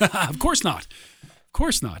 There. Of course not.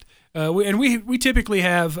 We typically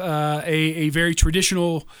have a very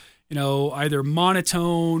traditional, either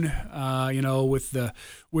monotone, with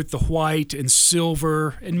the white and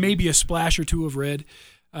silver and maybe a splash or two of red.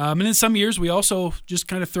 And then some years we also just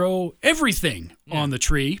kind of throw everything on the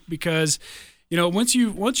tree because, once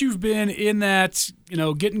you've been in that,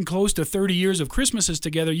 getting close to 30 years of Christmases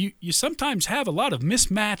together, you sometimes have a lot of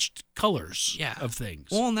mismatched colors of things.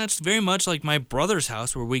 Well, and that's very much like my brother's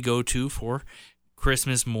house where we go to for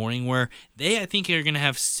Christmas morning, where they, I think, are going to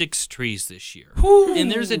have 6 trees this year. Ooh. And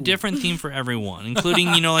there's a different theme for everyone, including,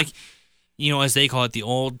 as they call it, the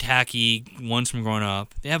old tacky ones from growing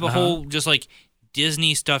up. They have a whole just like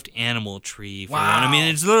Disney stuffed animal tree for one. I mean,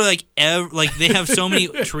 it's literally like they have so many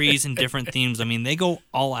trees and different themes. I mean, they go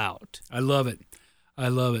all out. I love it.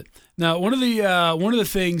 Now, one of the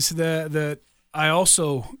things that I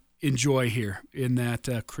also enjoy here in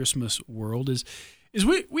that Christmas world is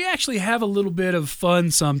we actually have a little bit of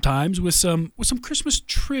fun sometimes with some Christmas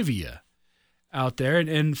trivia out there,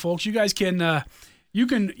 and folks, you guys can you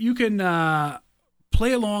can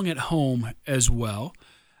play along at home as well.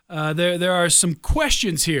 There are some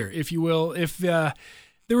questions here, if you will. If there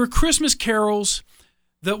were Christmas carols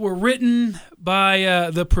that were written by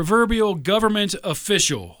the proverbial government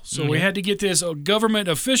official, so we had to get this government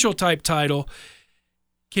official type title,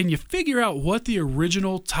 can you figure out what the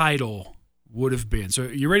original title would have been? So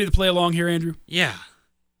you ready to play along here, Andrew? Yeah.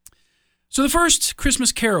 So the first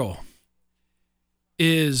Christmas carol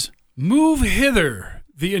is "Move hither,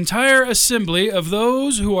 the entire assembly of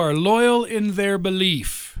those who are loyal in their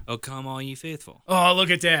belief. Oh, come all ye faithful." Oh, look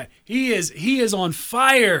at that. He is on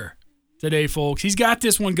fire today, folks. He's got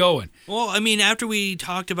this one going. Well, I mean, after we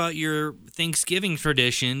talked about your Thanksgiving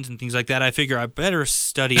traditions and things like that, I figure I better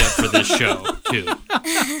study up for this show, too.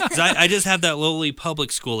 'Cause I just have that lowly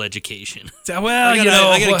public school education. Well, I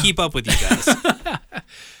got to keep up with you guys.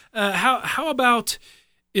 How about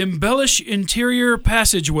embellish interior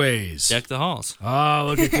passageways? Deck the halls. Oh,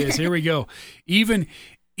 look at this. Here we go. Even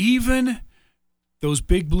those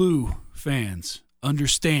Big Blue fans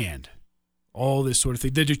understand all this sort of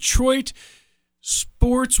thing. The Detroit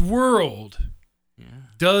sports world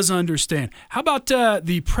does understand. How about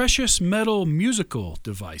the precious metal musical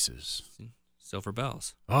devices? Silver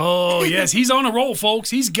bells. Oh, yes. He's on a roll, folks.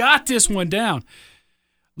 He's got this one down.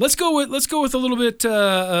 Let's go with a little bit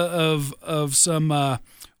of some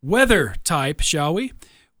weather type, shall we?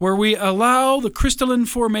 where we allow the crystalline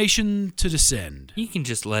formation to descend. You can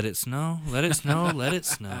just let it snow. Let it snow. Let it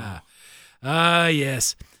snow.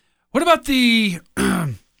 Yes. What about the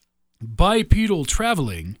bipedal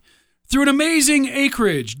traveling through an amazing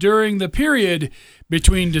acreage during the period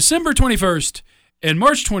between December 21st and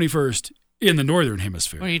March 21st in the Northern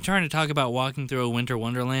Hemisphere? Are you trying to talk about walking through a winter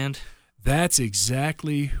wonderland? That's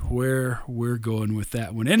exactly where we're going with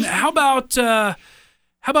that one. And how about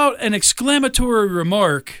an exclamatory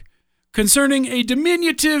remark concerning a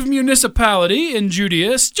diminutive municipality in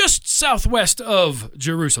Judea, just southwest of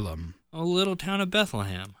Jerusalem? A little town of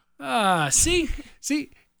Bethlehem. See,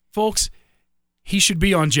 folks, he should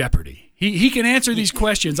be on Jeopardy. He can answer these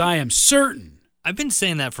questions, I am certain. I've been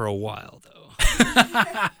saying that for a while, though.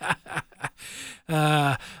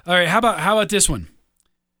 All right, how about this one?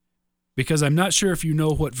 Because I'm not sure if you know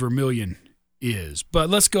what vermilion is, but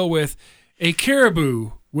let's go with a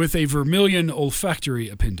caribou with a vermilion olfactory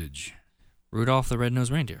appendage. Rudolph the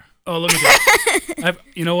Red-Nosed Reindeer. Oh, look at that.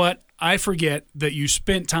 You know what? I forget that you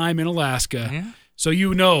spent time in Alaska, so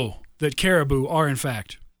you know that caribou are, in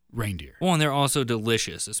fact, reindeer. Well, and they're also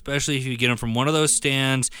delicious, especially if you get them from one of those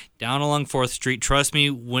stands down along 4th Street. Trust me,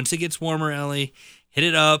 once it gets warmer, Ellie, hit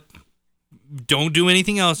it up. Don't do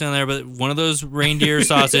anything else down there, but one of those reindeer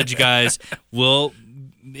sausage guys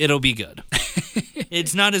it'll be good.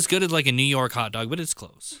 It's not as good as like a New York hot dog, but it's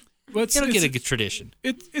close. It'll get a good tradition.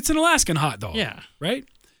 It's an Alaskan hot dog. Yeah. Right?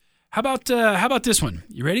 How about this one?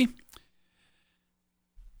 You ready?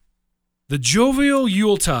 The jovial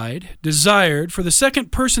Yuletide desired for the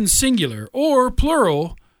second person singular or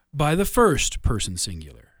plural by the first person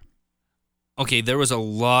singular. Okay, there was a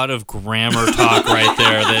lot of grammar talk right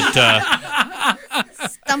there that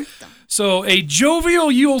Stumped them. So a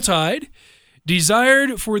jovial Yuletide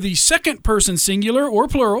desired for the second person singular or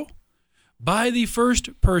plural by the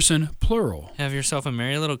first person plural. have yourself a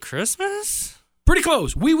merry little Christmas. Pretty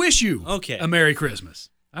close. We wish you Okay. a Merry Christmas.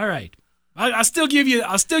 All right. I'll still give you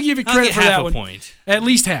I'll credit get for half that a one. point. At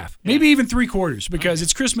least half, maybe even 3/4, because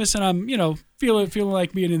it's Christmas and I'm feeling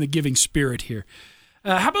like being in the giving spirit here.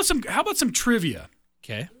 How about some trivia?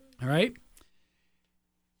 Okay. All right.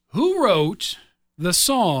 Who wrote the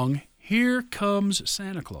song "Here Comes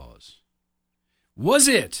Santa Claus"? Was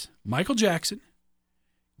it Michael Jackson,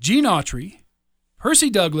 Gene Autry, Percy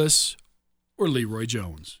Douglas, or Leroy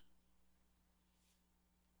Jones?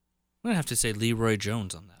 I'm going to have to say Leroy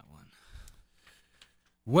Jones on that one.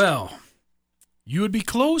 Well, you would be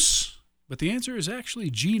close, but the answer is actually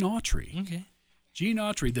Gene Autry. Okay. Gene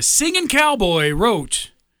Autry, the singing cowboy,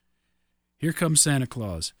 wrote "Here Comes Santa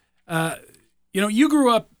Claus." You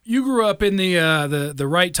grew up in the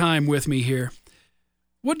right time with me here.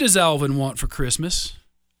 What does Alvin want for Christmas?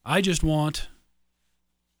 I just want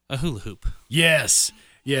a hula hoop. Yes.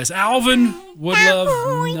 Alvin would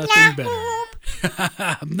love nothing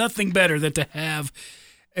better. Nothing better than to have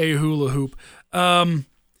a hula hoop.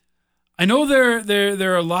 I know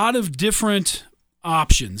there are a lot of different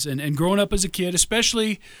options, and growing up as a kid,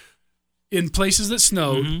 especially in places that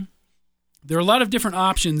snowed, there are a lot of different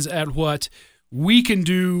options at what we can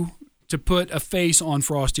do to put a face on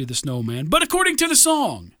Frosty the Snowman. But according to the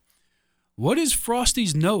song, what is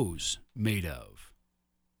Frosty's nose made of?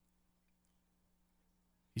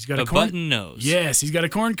 He's got a button nose. Yes, he's got a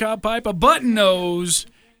corncob pipe, a button nose.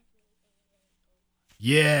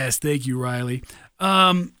 Yes, thank you, Riley.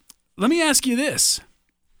 Let me ask you this.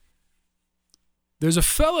 There's a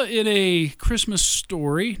fella in A Christmas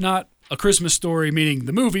Story, not A Christmas Story meaning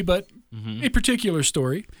the movie, but a particular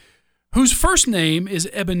story, whose first name is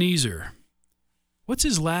Ebenezer. What's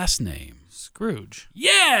his last name? Scrooge.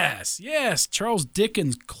 Yes, Charles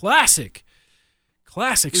Dickens' classic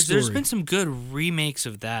story. There's been some good remakes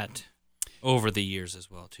of that over the years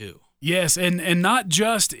as well, too. Yes, and not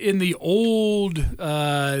just in the old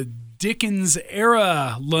Dickens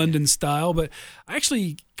era London style, but I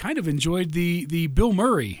actually kind of enjoyed the Bill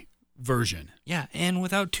Murray version. Yeah, and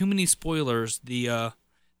without too many spoilers, the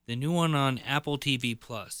new one on Apple TV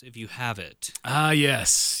Plus, if you have it.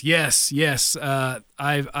 Yes.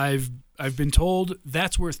 I've been told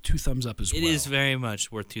that's worth 2 thumbs up as well. It is very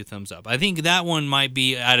much worth 2 thumbs up. I think that one might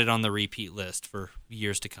be added on the repeat list for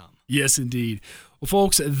years to come. Yes, indeed. Well,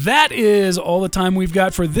 folks, that is all the time we've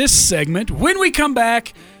got for this segment. When we come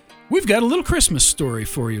back, we've got a little Christmas story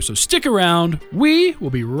for you, so stick around. We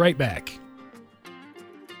will be right back.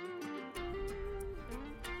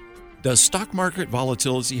 Does stock market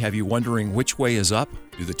volatility have you wondering which way is up?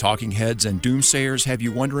 Do the talking heads and doomsayers have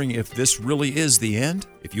you wondering if this really is the end?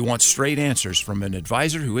 If you want straight answers from an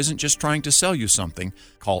advisor who isn't just trying to sell you something,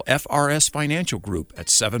 call FRS Financial Group at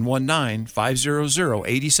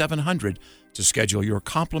 719-500-8700 to schedule your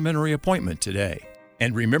complimentary appointment today.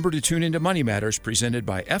 And remember to tune into Money Matters presented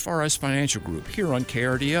by FRS Financial Group here on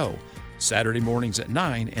KRDO, Saturday mornings at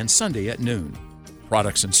 9 and Sunday at noon.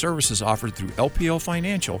 Products and services offered through LPL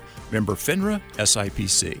Financial, member FINRA,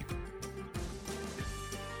 SIPC.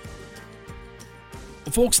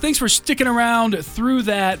 Folks, thanks for sticking around through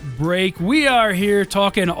that break. We are here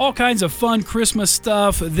talking all kinds of fun Christmas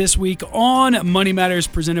stuff this week on Money Matters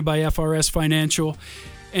presented by FRS Financial.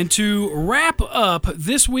 And to wrap up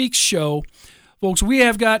this week's show, folks, we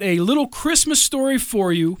have got a little Christmas story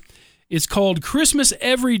for you. It's called Christmas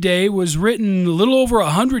Every Day. It was written a little over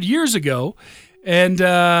 100 years ago. And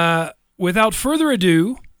without further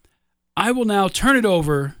ado, I will now turn it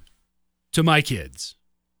over to my kids.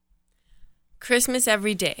 Christmas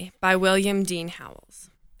Every Day by William Dean Howells.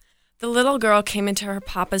 The little girl came into her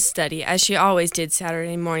papa's study, as she always did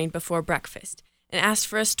Saturday morning before breakfast, and asked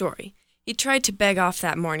for a story. He tried to beg off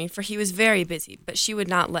that morning, for he was very busy, but she would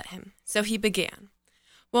not let him. So he began.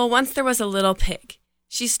 Well, once there was a little pig.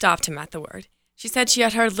 She stopped him at the word. She said she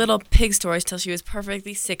had heard little pig stories till she was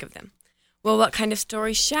perfectly sick of them. Well, what kind of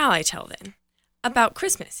story shall I tell then? About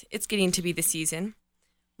Christmas. It's getting to be the season.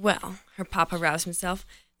 Well, her papa roused himself.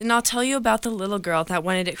 Then I'll tell you about the little girl that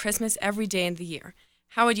wanted it Christmas every day in the year.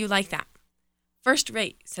 How would you like that? First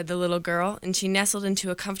rate, said the little girl, and she nestled into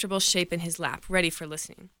a comfortable shape in his lap, ready for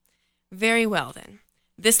listening. Very well, then.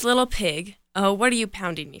 This little pig, oh, what are you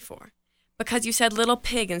pounding me for? Because you said little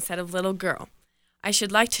pig instead of little girl. I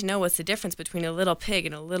should like to know what's the difference between a little pig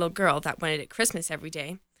and a little girl that wanted it Christmas every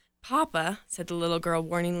day. Papa, said the little girl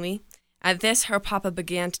warningly. At this, her papa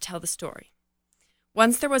began to tell the story.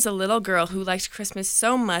 Once there was a little girl who liked Christmas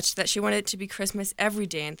so much that she wanted it to be Christmas every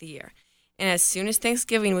day in the year. And as soon as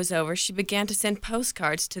Thanksgiving was over, she began to send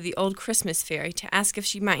postcards to the old Christmas fairy to ask if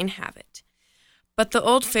she mightn't have it. But the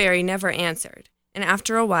old fairy never answered, and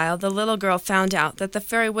after a while the little girl found out that the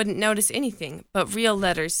fairy wouldn't notice anything but real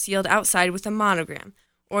letters sealed outside with a monogram,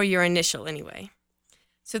 or your initial anyway.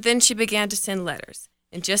 So then she began to send letters.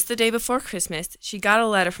 And just the day before Christmas, she got a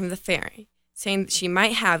letter from the fairy, saying that she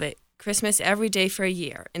might have it Christmas every day for a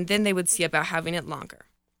year, and then they would see about having it longer.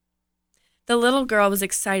 The little girl was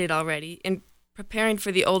excited already, and preparing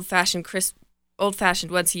for the old-fashioned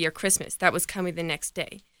once-a-year Christmas that was coming the next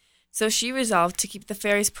day. So she resolved to keep the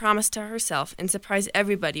fairy's promise to herself and surprise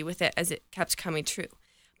everybody with it as it kept coming true.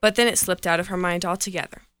 But then it slipped out of her mind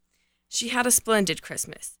altogether. She had a splendid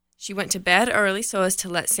Christmas. She went to bed early so as to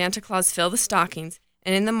let Santa Claus fill the stockings,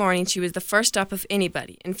 and in the morning she was the first up of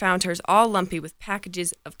anybody and found hers all lumpy with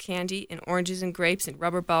packages of candy and oranges and grapes and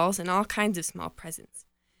rubber balls and all kinds of small presents.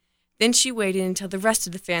 Then she waited until the rest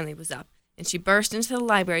of the family was up, and she burst into the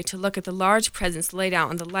library to look at the large presents laid out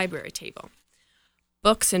on the library table.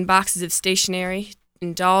 Books and boxes of stationery,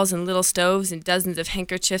 and dolls and little stoves, and dozens of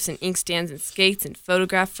handkerchiefs and inkstands and skates and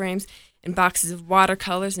photograph frames, and boxes of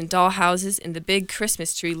watercolors and doll houses, and the big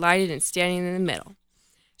Christmas tree lighted and standing in the middle.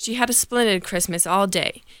 She had a splendid Christmas all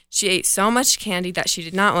day. She ate so much candy that she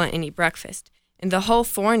did not want any breakfast, and the whole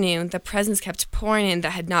forenoon the presents kept pouring in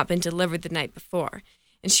that had not been delivered the night before.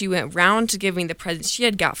 And she went round to giving the presents she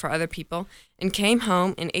had got for other people, and came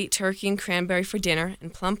home and ate turkey and cranberry for dinner,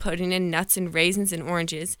 and plum pudding and nuts and raisins and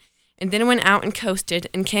oranges, and then went out and coasted,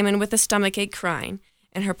 and came in with a stomachache crying,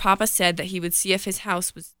 and her papa said that he would see if his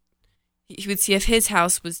house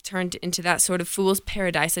was turned into that sort of fool's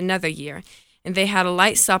paradise another year, and they had a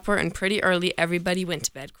light supper, and pretty early everybody went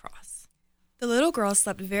to bed cross. The little girl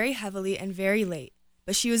slept very heavily and very late,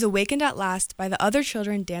 but she was awakened at last by the other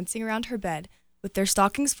children dancing around her bed, with their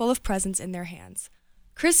stockings full of presents in their hands.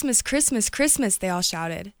 Christmas, Christmas, Christmas, they all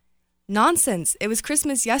shouted. Nonsense, it was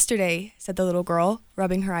Christmas yesterday, said the little girl,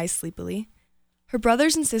 rubbing her eyes sleepily. Her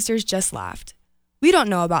brothers and sisters just laughed. We don't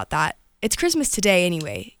know about that. It's Christmas today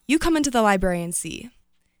anyway. You come into the library and see.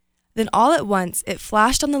 Then all at once it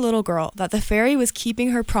flashed on the little girl that the fairy was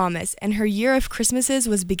keeping her promise and her year of Christmases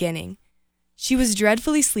was beginning. She was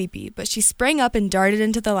dreadfully sleepy, but she sprang up and darted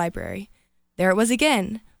into the library. There it was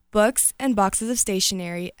again. Books and boxes of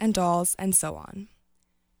stationery and dolls and so on.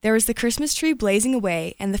 There was the Christmas tree blazing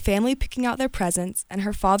away and the family picking out their presents and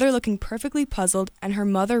her father looking perfectly puzzled and her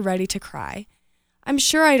mother ready to cry. I'm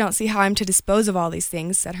sure I don't see how I'm to dispose of all these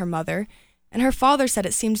things, said her mother, and her father said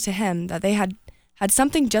it seemed to him that they had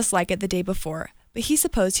something just like it the day before, but he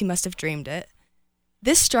supposed he must have dreamed it.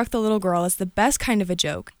 This struck the little girl as the best kind of a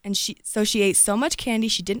joke, and so she ate so much candy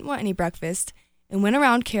she didn't want any breakfast, and went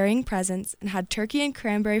around carrying presents and had turkey and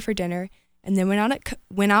cranberry for dinner, and then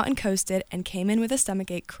went out and coasted and came in with a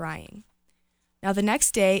stomachache crying. Now the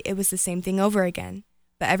next day, it was the same thing over again,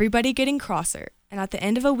 but everybody getting crosser, and at the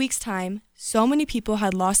end of a week's time, so many people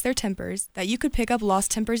had lost their tempers that you could pick up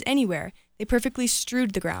lost tempers anywhere. They perfectly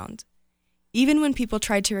strewed the ground. Even when people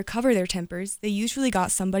tried to recover their tempers, they usually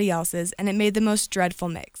got somebody else's, and it made the most dreadful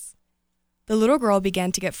mix. The little girl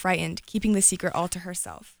began to get frightened, keeping the secret all to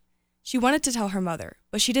herself. She wanted to tell her mother,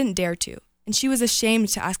 but she didn't dare to, and she was ashamed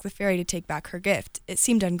to ask the fairy to take back her gift. It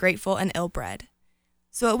seemed ungrateful and ill-bred.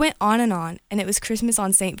 So it went on, and it was Christmas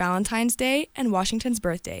on St. Valentine's Day and Washington's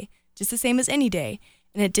birthday, just the same as any day,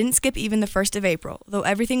 and it didn't skip even the 1st of April, though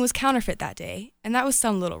everything was counterfeit that day, and that was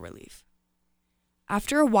some little relief.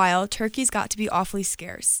 After a while, turkeys got to be awfully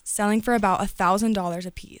scarce, selling for about $1,000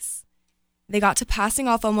 apiece. They got to passing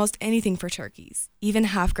off almost anything for turkeys, even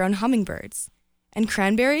half-grown hummingbirds. And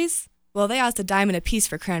cranberries? Well, they asked $10 apiece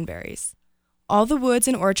for cranberries. All the woods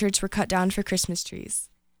and orchards were cut down for Christmas trees.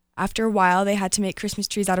 After a while, they had to make Christmas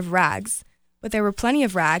trees out of rags, but there were plenty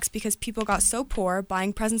of rags because people got so poor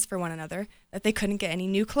buying presents for one another that they couldn't get any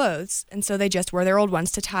new clothes, and so they just wore their old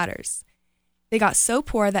ones to tatters. They got so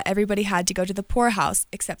poor that everybody had to go to the poorhouse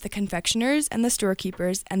except the confectioners and the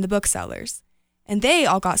storekeepers and the booksellers. And they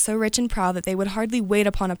all got so rich and proud that they would hardly wait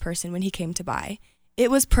upon a person when he came to buy.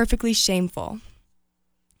 It was perfectly shameful.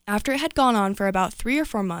 After it had gone on for about 3 or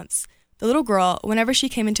 4 months, the little girl, whenever she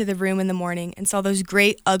came into the room in the morning and saw those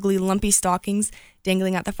great, ugly, lumpy stockings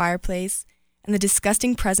dangling at the fireplace and the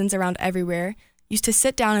disgusting presents around everywhere, used to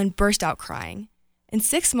sit down and burst out crying. In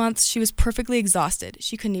 6 months, she was perfectly exhausted.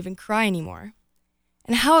 She couldn't even cry anymore.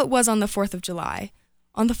 And how it was on the 4th of July.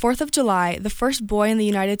 On the 4th of July, the first boy in the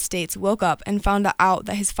United States woke up and found out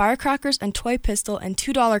that his firecrackers and toy pistol and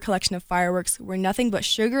 $2 collection of fireworks were nothing but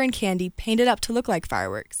sugar and candy painted up to look like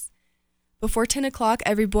fireworks. Before 10 o'clock,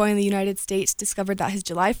 every boy in the United States discovered that his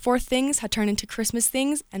July 4th things had turned into Christmas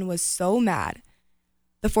things and was so mad.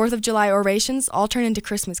 The 4th of July orations all turned into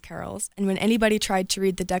Christmas carols, and when anybody tried to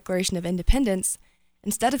read the Declaration of Independence,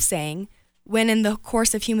 instead of saying, "When in the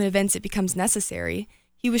course of human events it becomes necessary,"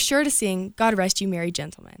 he was sure to sing, "God rest you merry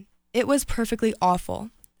gentlemen." It was perfectly awful.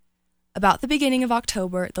 About the beginning of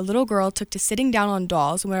October, the little girl took to sitting down on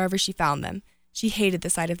dolls wherever she found them. She hated the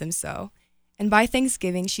sight of them so. And by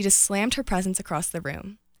Thanksgiving, she just slammed her presents across the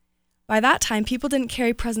room. By that time, people didn't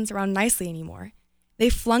carry presents around nicely anymore.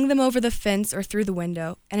 They flung them over the fence or through the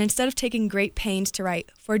window, and instead of taking great pains to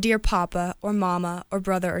write, "For dear Papa," or Mama, or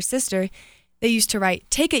brother or sister, they used to write,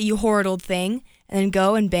 "Take it, you horrid old thing," and then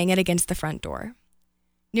go and bang it against the front door.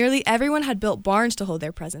 Nearly everyone had built barns to hold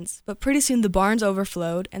their presents, but pretty soon the barns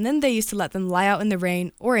overflowed, and then they used to let them lie out in the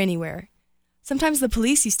rain or anywhere. Sometimes the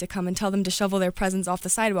police used to come and tell them to shovel their presents off the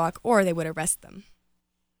sidewalk, or they would arrest them.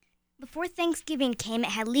 Before Thanksgiving came,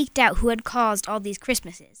 it had leaked out who had caused all these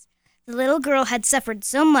Christmases. The little girl had suffered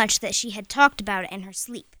so much that she had talked about it in her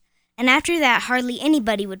sleep, and after that hardly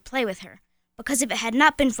anybody would play with her, because if it had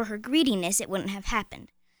not been for her greediness, it wouldn't have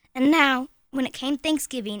happened. And now, when it came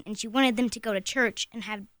Thanksgiving and she wanted them to go to church and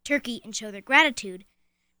have turkey and show their gratitude,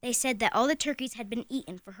 they said that all the turkeys had been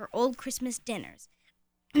eaten for her old Christmas dinners,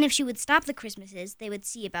 and if she would stop the Christmases, they would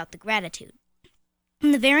see about the gratitude.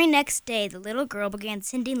 And the very next day, the little girl began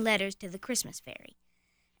sending letters to the Christmas fairy,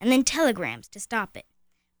 and then telegrams to stop it.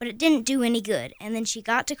 But it didn't do any good, and then she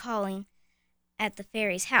got to calling at the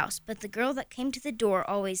fairy's house, but the girl that came to the door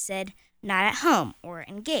always said, "Not at home," or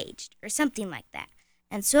 "engaged," or something like that.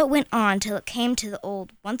 And so it went on till it came to the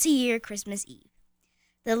old once-a-year Christmas Eve.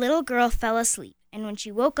 The little girl fell asleep, and when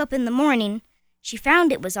she woke up in the morning, she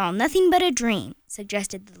found it was all nothing but a dream,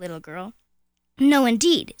 suggested the little girl. No,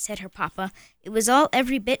 indeed, said her papa. It was all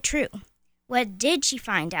every bit true. What did she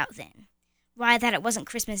find out then? Why, that it wasn't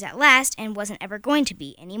Christmas at last and wasn't ever going to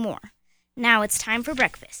be any more. Now it's time for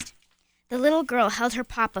breakfast. The little girl held her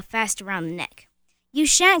papa fast around the neck. You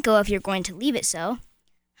shan't go if you're going to leave it so.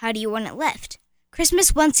 How do you want it left?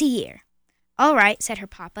 Christmas once a year. All right, said her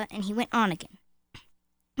papa, and he went on again.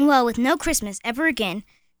 Well, with no Christmas ever again,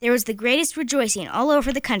 there was the greatest rejoicing all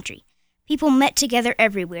over the country. People met together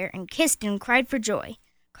everywhere and kissed and cried for joy.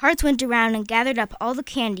 Carts went around and gathered up all the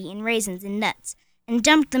candy and raisins and nuts and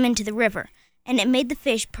dumped them into the river, and it made the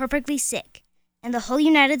fish perfectly sick. And the whole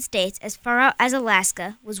United States, as far out as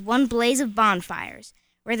Alaska, was one blaze of bonfires,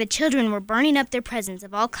 where the children were burning up their presents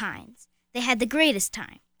of all kinds. They had the greatest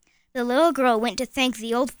time. The little girl went to thank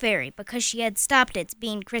the old fairy because she had stopped its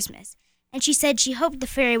being Christmas, and she said she hoped the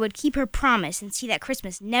fairy would keep her promise and see that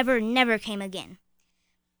Christmas never came again.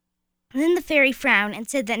 And then the fairy frowned and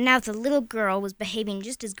said that now the little girl was behaving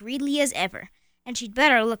just as greedily as ever, and she'd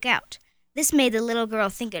better look out. This made the little girl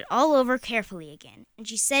think it all over carefully again, and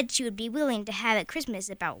she said she would be willing to have it Christmas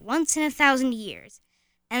about once in 1,000 years.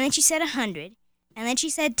 And then she said 100, and then she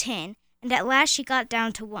said 10, and at last she got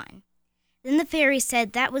down to 1. Then the fairy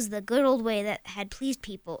said that was the good old way that had pleased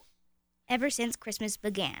people ever since Christmas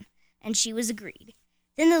began, and she was agreed.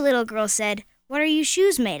 Then the little girl said, "What are your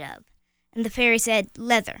shoes made of?" And the fairy said,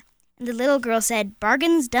 "Leather." And the little girl said,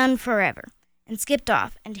 "Bargain's done forever," and skipped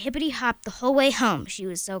off, and hippity-hopped the whole way home, she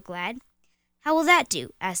was so glad. "How will that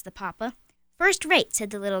do?" asked the papa. "First rate," said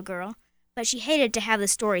the little girl, but she hated to have the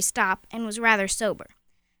story stop, and was rather sober.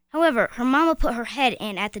 However, her mamma put her head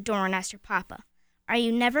in at the door and asked her papa, "Are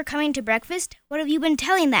you never coming to breakfast? What have you been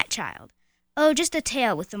telling that child?" "Oh, just a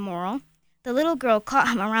tale with a moral." The little girl caught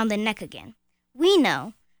him around the neck again. "We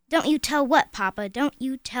know. Don't you tell what, Papa? Don't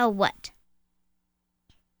you tell what?"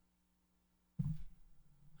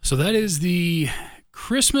 So that is the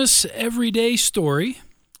Christmas Everyday Story,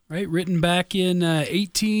 right? Written back in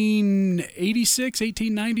 1886,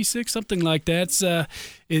 1896, something like that.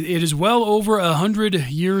 It is well over 100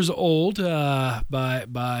 years old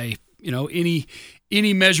by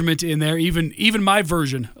any measurement in there. Even my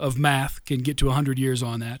version of math can get to 100 years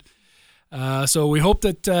on that. So we hope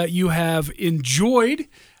that you have enjoyed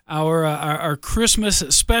our Christmas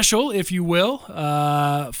special, if you will,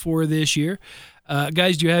 for this year.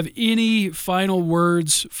 Guys, do you have any final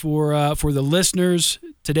words for the listeners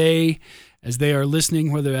today as they are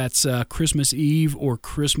listening, whether that's Christmas Eve or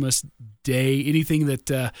Christmas Day? Anything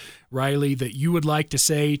that, Riley, that you would like to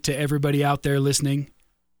say to everybody out there listening?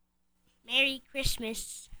 Merry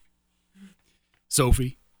Christmas.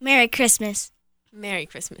 Sophie? Merry Christmas. Merry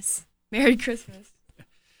Christmas. Merry Christmas.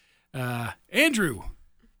 Andrew,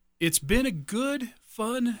 it's been a good,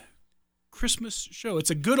 fun Christmas show. It's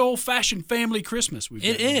a good old-fashioned family Christmas.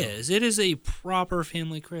 It is. It is a proper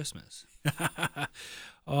family Christmas.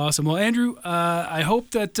 Awesome. Well, Andrew, I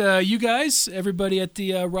hope that you guys, everybody at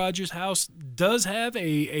the Rogers house, does have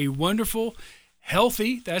a wonderful,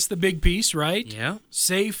 healthy, that's the big piece, right? Yeah.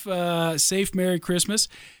 Safe Merry Christmas.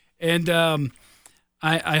 And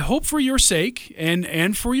I hope for your sake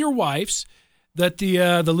and for your wife's that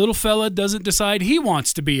the little fella doesn't decide he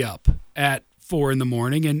wants to be up at 4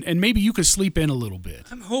 a.m, and maybe you could sleep in a little bit.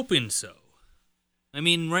 I'm hoping so. I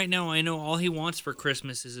mean, right now I know all he wants for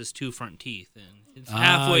Christmas is his 2 front teeth, and it's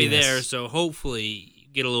halfway there. So hopefully you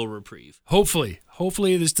get a little reprieve. Hopefully,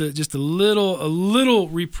 just a little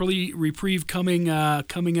reprieve coming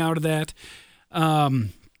out of that. I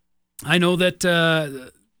know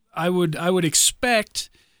that I would expect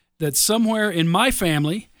that somewhere in my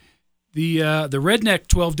family, the Redneck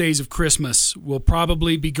 12 Days of Christmas will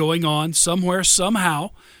probably be going on somewhere, somehow.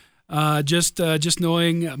 Just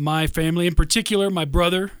knowing my family, in particular my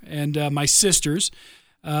brother and my sisters,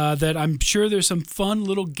 that I'm sure there's some fun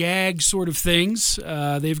little gag sort of things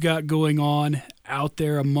they've got going on out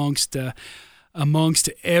there amongst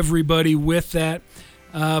everybody with that.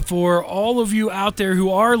 For all of you out there who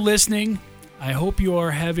are listening, I hope you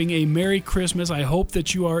are having a Merry Christmas. I hope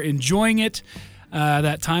that you are enjoying it.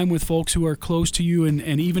 That time with folks who are close to you,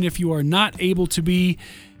 and even if you are not able to be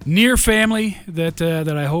near family, that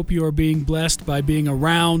I hope you are being blessed by being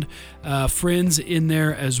around friends in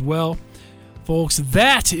there as well. Folks,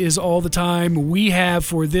 that is all the time we have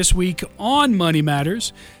for this week on Money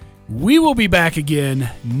Matters. We will be back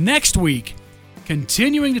again next week,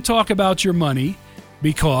 continuing to talk about your money,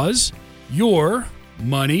 because your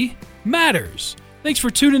money matters. Thanks for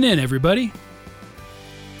tuning in, everybody.